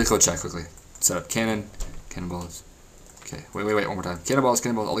 Actually, let's go check quickly. Set up cannonballs. Okay, wait, one more time. Cannonballs,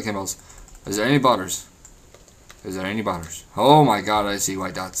 all the cannonballs. Is there any botters? Oh my god, I see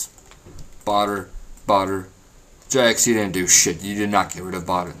white dots. Botter. Jax, you didn't do shit. You did not get rid of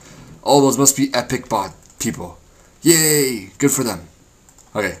botter. All those must be epic bot people. Yay! Good for them.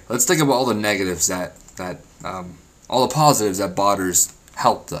 Okay, let's think about all the negatives all the positives that botters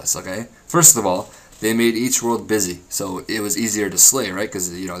helped us, okay? First of all, they made each world busy, so it was easier to slay, right?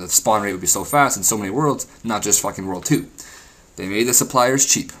 Because, you know, the spawn rate would be so fast in so many worlds, not just fucking World 2. They made the suppliers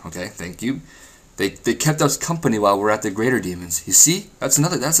cheap, okay? Thank you. They kept us company while we're at the greater demons. You see? That's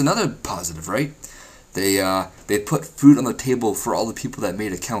another positive, right? They put food on the table for all the people that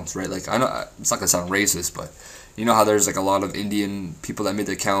made accounts, right? Like, I know it's not gonna sound racist, but you know how there's like a lot of Indian people that made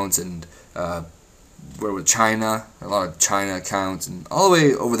the accounts, and where with China, a lot of China accounts, and all the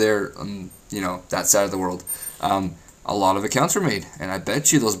way over there on, you know, that side of the world, a lot of accounts were made, and I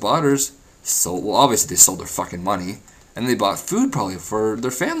bet you those botters sold. Well, obviously they sold their fucking money, and they bought food probably for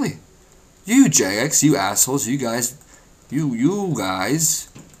their family. You JX, you assholes, you guys, you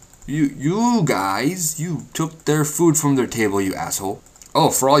took their food from their table, you asshole. Oh,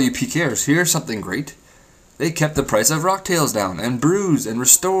 for all you PKers, here's something great. They kept the price of Rocktails down, and Brews, and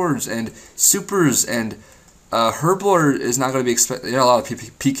Restores, and Supers, and Herblore is not going to be expected. You know, a lot of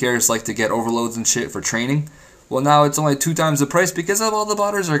PKers like to get overloads and shit for training. Well, now it's only 2 times the price because of all the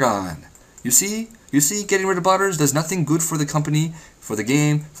botters are gone. You see, getting rid of botters does nothing good for the company, for the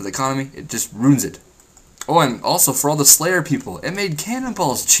game, for the economy. It just ruins it. Oh, and also for all the Slayer people, it made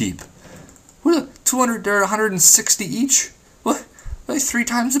cannonballs cheap. What? 200? They're 160 each. What? Like 3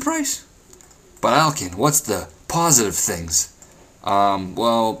 times the price. But Alkin, what's the positive things?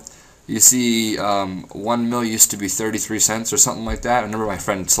 Well, You see, 1 mil used to be 33 cents or something like that. I remember my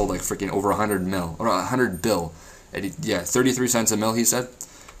friend sold like freaking over 100 mil, or 100 bill. And yeah, 33 cents a mil, he said.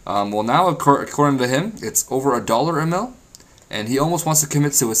 Well, now, according to him, it's over $1 a mil. And he almost wants to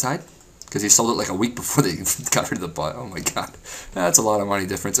commit suicide because he sold it like a week before they got rid of the bot. Oh my god. That's a lot of money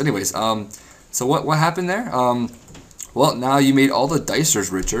difference. Anyways, so what happened there? Well, now you made all the dicers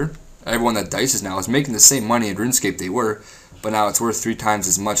richer. Everyone that dices now is making the same money in RuneScape they were. But now it's worth 3 times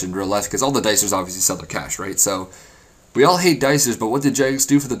as much in real life because all the dicers obviously sell their cash, right? So we all hate dicers, but what did Jagex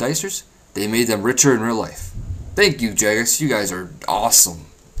do for the dicers? They made them richer in real life. Thank you, Jagex. You guys are awesome.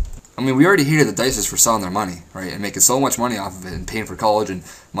 I mean, we already hated the dicers for selling their money, right? And making so much money off of it and paying for college and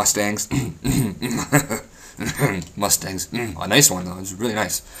Mustangs. Mustangs. A nice one, though. It's really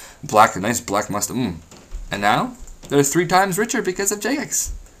nice. A nice black Mustang. And now they're 3 times richer because of Jagex.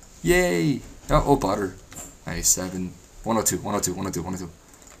 Yay. Oh, butter. 97. 102, 102, 102, 102.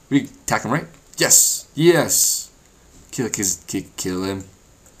 We attack him, right? Yes! Yes! Kill him.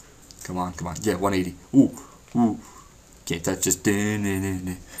 Come on, come on. Yeah, 180. Ooh. Can't touch us.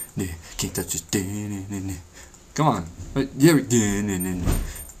 Can't touch us. Come on. Yeah,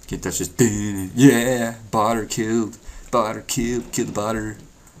 can't touch us. Yeah! Botter killed. Botter killed. Kill the botter.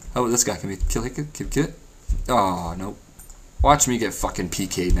 Oh, this guy can be. Kill it. Oh, nope. Watch me get fucking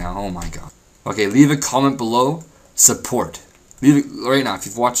PK'd now. Oh my god. Okay, leave a comment below. Support. Leave it right now. If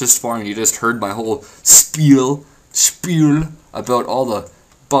you've watched this far and you just heard my whole spiel about all the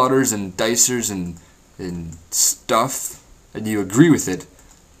botters and dicers and stuff, and you agree with it,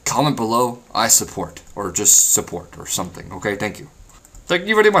 comment below. I support, or just support, or something. Okay, thank you. Thank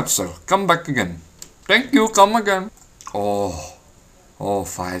you very much, sir. Come back again. Thank you. Come again. Oh,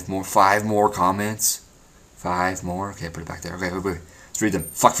 5 more comments. 5 more. Okay, put it back there. Okay, wait. Let's read them.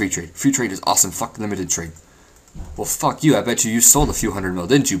 Fuck free trade. Free trade is awesome. Fuck limited trade. Well, fuck you. I bet you sold a few 100 mil,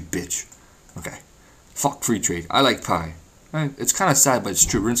 didn't you, bitch? Okay. Fuck free trade. I like pie. It's kind of sad, but it's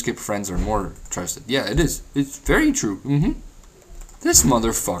true. RuneScape friends are more trusted. Yeah, it is. It's very true. This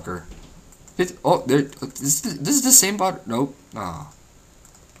motherfucker. This is the same bot. Nope. Ah.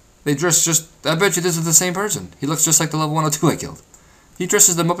 They dress just. I bet you this is the same person. He looks just like the level 102 I killed. He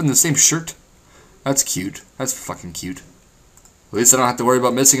dresses them up in the same shirt. That's cute. That's fucking cute. At least I don't have to worry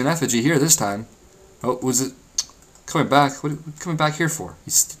about missing an effigy here this time. Oh, was it coming back? What are you coming back here for?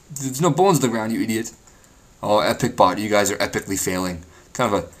 There's no bones on the ground, you idiot. Oh, epic bot. You guys are epically failing.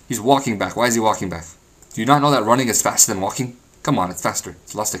 He's walking back. Why is he walking back? Do you not know that running is faster than walking? Come on, it's faster.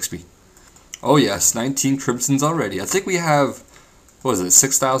 It's lost XP. Oh yes, 19 crimsons already. I think we have, what is it,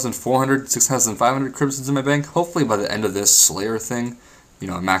 6,400, 6,500 crimsons in my bank. Hopefully by the end of this Slayer thing, you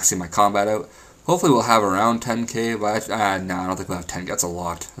know, I'm maxing my combat out. Hopefully we'll have around 10k, but no, I don't think we'll have 10k. That's a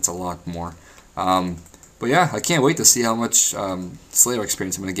lot. That's a lot more. But yeah, I can't wait to see how much Slayer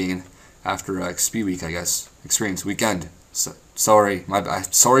experience I'm going to gain after XP week, I guess. Experience weekend. So, sorry, my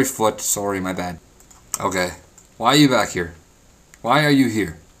bad. Sorry, foot. Sorry, my bad. Okay. Why are you back here? Why are you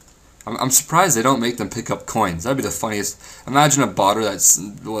here? I'm surprised they don't make them pick up coins. That'd be the funniest. Imagine a botter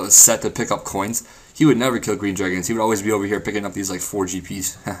that's set to pick up coins. He would never kill green dragons. He would always be over here picking up these like 4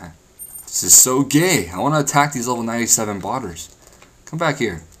 GPs. This is so gay. I want to attack these level 97 botters. Come back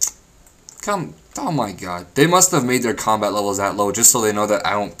here. Come. Oh my god. They must have made their combat levels that low just so they know that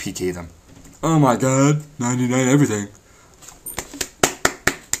I won't PK them. Oh my god. 99 everything.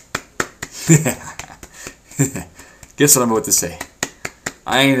 Guess what I'm about to say.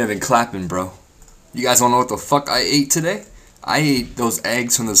 I ain't even clapping, bro. You guys wanna know what the fuck I ate today? I ate those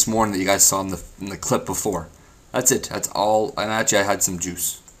eggs from this morning that you guys saw in the clip before. That's it. That's all. And actually I had some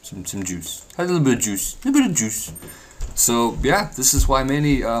juice. Some juice. Had a little bit of juice. A little bit of juice. So yeah, this is why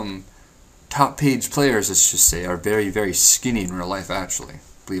many top page players, let's just say, are very, very skinny in real life, actually,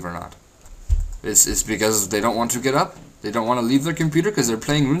 believe it or not. It's because they don't want to get up, they don't want to leave their computer because they're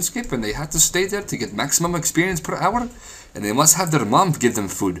playing RuneScape and they have to stay there to get maximum experience per hour, and they must have their mom give them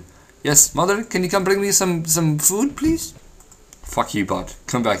food. Yes, mother, can you come bring me some food, please? Fuck you, bot.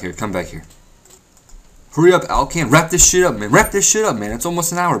 Come back here, come back here. Hurry up, Alcan, wrap this shit up, man. Wrap this shit up, man. It's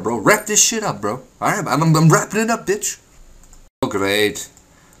almost an hour, bro. Wrap this shit up, bro. Alright, I'm wrapping it up, bitch. Oh, great.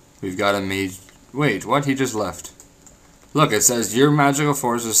 We've got a mage. Wait, what? He just left. Look, it says your magical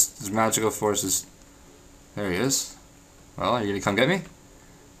forces. His magical forces. There he is. Well, are you gonna come get me?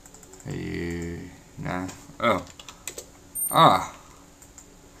 Are you? Nah. Oh. Ah.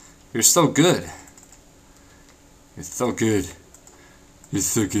 You're so good. You're so good. You're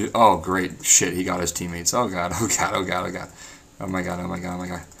so good. Oh, great. Shit, he got his teammates. Oh god. Oh god. Oh god. Oh god. Oh my god. Oh my god. Oh my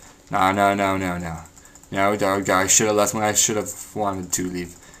god. No. No, dog. I should have left when I should have wanted to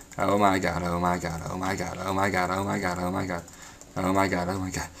leave. Oh my god, oh my god, oh my god, oh my god, oh my god, oh my god. Oh my god, oh my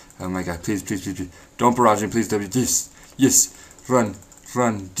god, oh my god, please, please, please, please. Don't barrage me, please, W. Yes, yes. Run,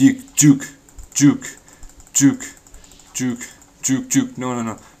 run, juke, juke, juke, juke, juke, juke, juke. No, no,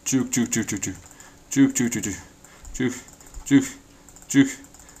 no. Juke, juke, juke, juke, juke. Juke, juke, juke, juke. Juke, juke, juke,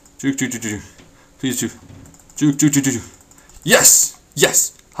 juke, juke, juke, juke. Please, juke. Juke, juke, juke, juke. Yes!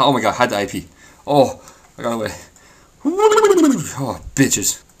 Yes! Oh my god, had the IP. Oh, I got away. Oh,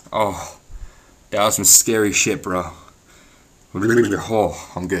 bitches. Oh, that was some scary shit, bro.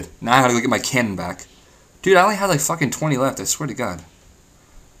 Oh, I'm good. Now I gotta go get my cannon back. Dude, I only had like fucking 20 left, I swear to god.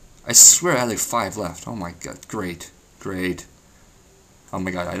 I swear I had like 5 left. Oh my god, great. Great. Oh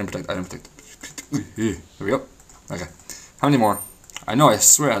my god, item protect, item protect. There we go. Okay. How many more? I know, I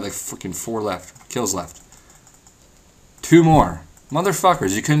swear I had like fucking 4 left. Kills left. 2 more.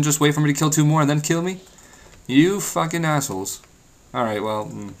 Motherfuckers, you couldn't just wait for me to kill 2 more and then kill me? You fucking assholes. Alright,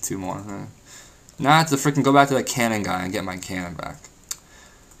 well, 2 more. Now I have to freaking go back to that cannon guy and get my cannon back.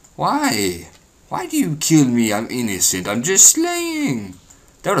 Why? Why do you kill me? I'm innocent. I'm just slaying.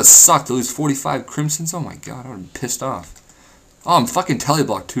 That would have sucked to lose 45 crimsons. Oh my god, I would have been pissed off. Oh, I'm fucking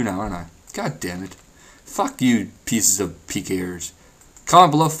teleblocked too now, aren't I? God damn it. Fuck you, pieces of PKers.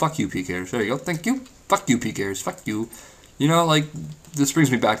 Comment below, fuck you, PKers. There you go, thank you. Fuck you, PKers. Fuck you. You know, like, this brings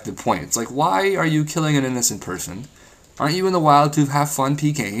me back to the point. It's like, why are you killing an innocent person? Aren't you in the wild to have fun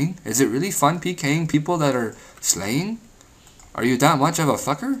PKing? Is it really fun PKing people that are slaying? Are you that much of a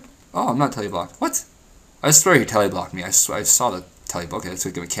fucker? Oh, I'm not teleblocked. What? I swear he teleblocked me. I saw the teleblock. Okay, let's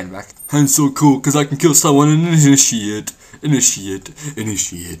go get my cannon back. I'm so cool because I can kill someone and initiate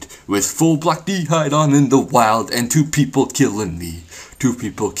with full black D-hide on in the wild and 2 people killing me. 2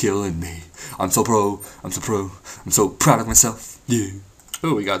 people killing me. I'm so pro. I'm so pro. I'm so proud of myself. Yeah.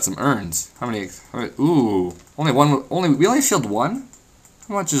 Ooh, we got some urns. How many? Ooh, only one. We only filled 1.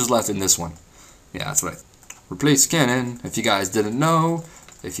 How much is left in this one? Yeah, that's what I. Replace cannon. If you guys didn't know,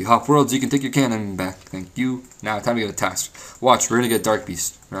 if you hop worlds, you can take your cannon back. Thank you. Now, time to get a task. Watch, we're gonna get Dark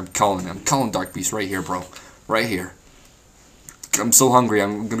Beast. I'm calling Dark Beast right here, bro. Right here. I'm so hungry.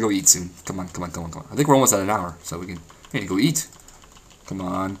 I'm gonna go eat soon. Come on, come on, come on, come on. I think we're almost at an hour, so we can go eat. Come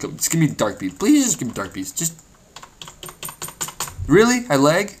on, just give me Dark Beast. Please, just give me Dark Beast. Just. Really? I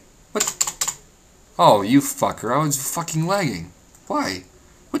lag? What? Oh, you fucker. I was fucking lagging. Why?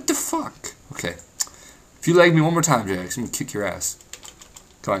 What the fuck? Okay. If you lag me one more time, Jax, I'm gonna kick your ass.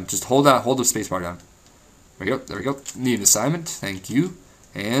 Come on, just hold the spacebar down. There we go, there we go. Need an assignment, thank you.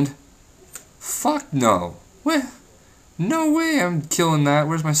 And fuck no. What? No way I'm killing that.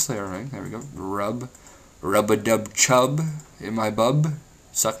 Where's my Slayer ring? There we go. Rub-a-dub chub in my bub.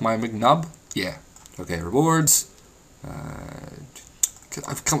 Suck my McNub. Yeah. Okay, rewards.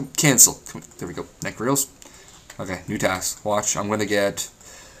 I've cancel. There we go. Neck reels. Okay, new task. Watch. I'm gonna get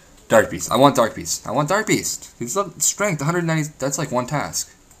Dark Beast. I want Dark Beast. I want Dark Beast. It's strength 190. That's like 1 task.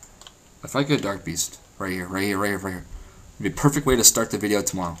 If I get Dark Beast right here, right here, right here, right here, it'd be a perfect way to start the video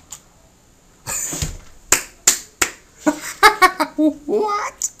tomorrow.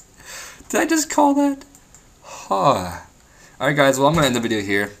 What? Did I just call that? Huh. Alright guys, well I'm gonna end the video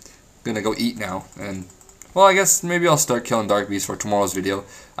here. I'm gonna go eat now, and well I guess maybe I'll start killing Dark Beast for tomorrow's video.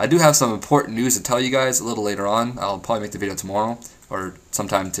 I do have some important news to tell you guys a little later on. I'll probably make the video tomorrow, or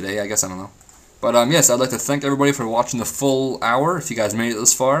sometime today, I guess, I don't know. But yes, I'd like to thank everybody for watching the full hour. If you guys made it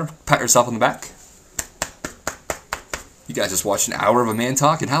this far, pat yourself on the back. You guys just watched an hour of a man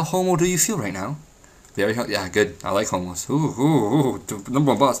talk, and how homo do you feel right now? Very, yeah, good. I like homos. Ooh.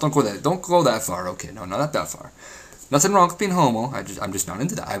 Number 1 boss. Don't go that far. Okay, no, not that far. Nothing wrong with being homo. I'm just not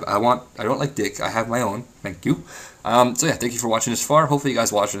into that. I don't like dick. I have my own. Thank you. So yeah, thank you for watching this far. Hopefully you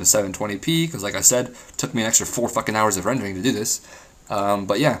guys watched it in 720p, because like I said, it took me an extra 4 fucking hours of rendering to do this.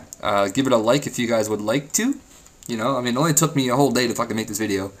 But yeah, give it a like if you guys would like to. You know, I mean, it only took me a whole day to fucking make this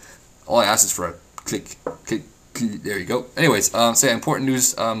video. All I asked is for a click. There you go. Anyways, so yeah, important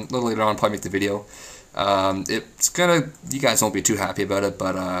news. A little later on, I'll probably make the video. It's gonna, you guys won't be too happy about it,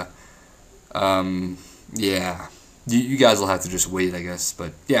 but yeah, you guys will have to just wait, I guess.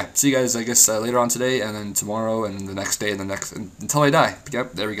 But yeah, see you guys, I guess, later on today, and then tomorrow, and the next day, and the next, until I die.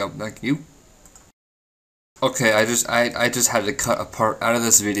 Yep, there we go. Thank you. Okay, I just had to cut a part out of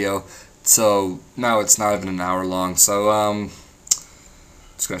this video, so now it's not even an hour long. So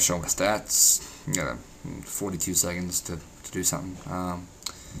just gonna show my stats. You got 42 seconds to do something.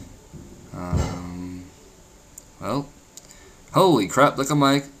 Well, holy crap! Look at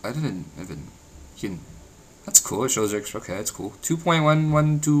my. I didn't even. That's cool. It shows your. Okay, that's cool.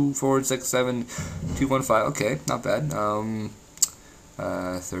 2.112467215. Okay, not bad.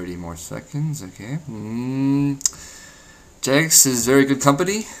 30 more seconds. Okay. Jagex is very good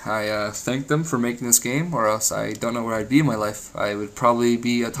company. I thank them for making this game, or else I don't know where I'd be in my life. I would probably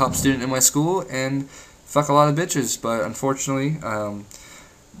be a top student in my school and fuck a lot of bitches, but unfortunately,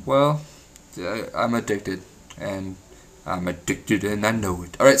 well, I'm addicted, and I'm addicted and I know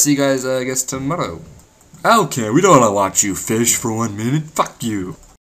it. Alright, see you guys, I guess, tomorrow. Okay, we don't want to watch you fish for 1 minute. Fuck you.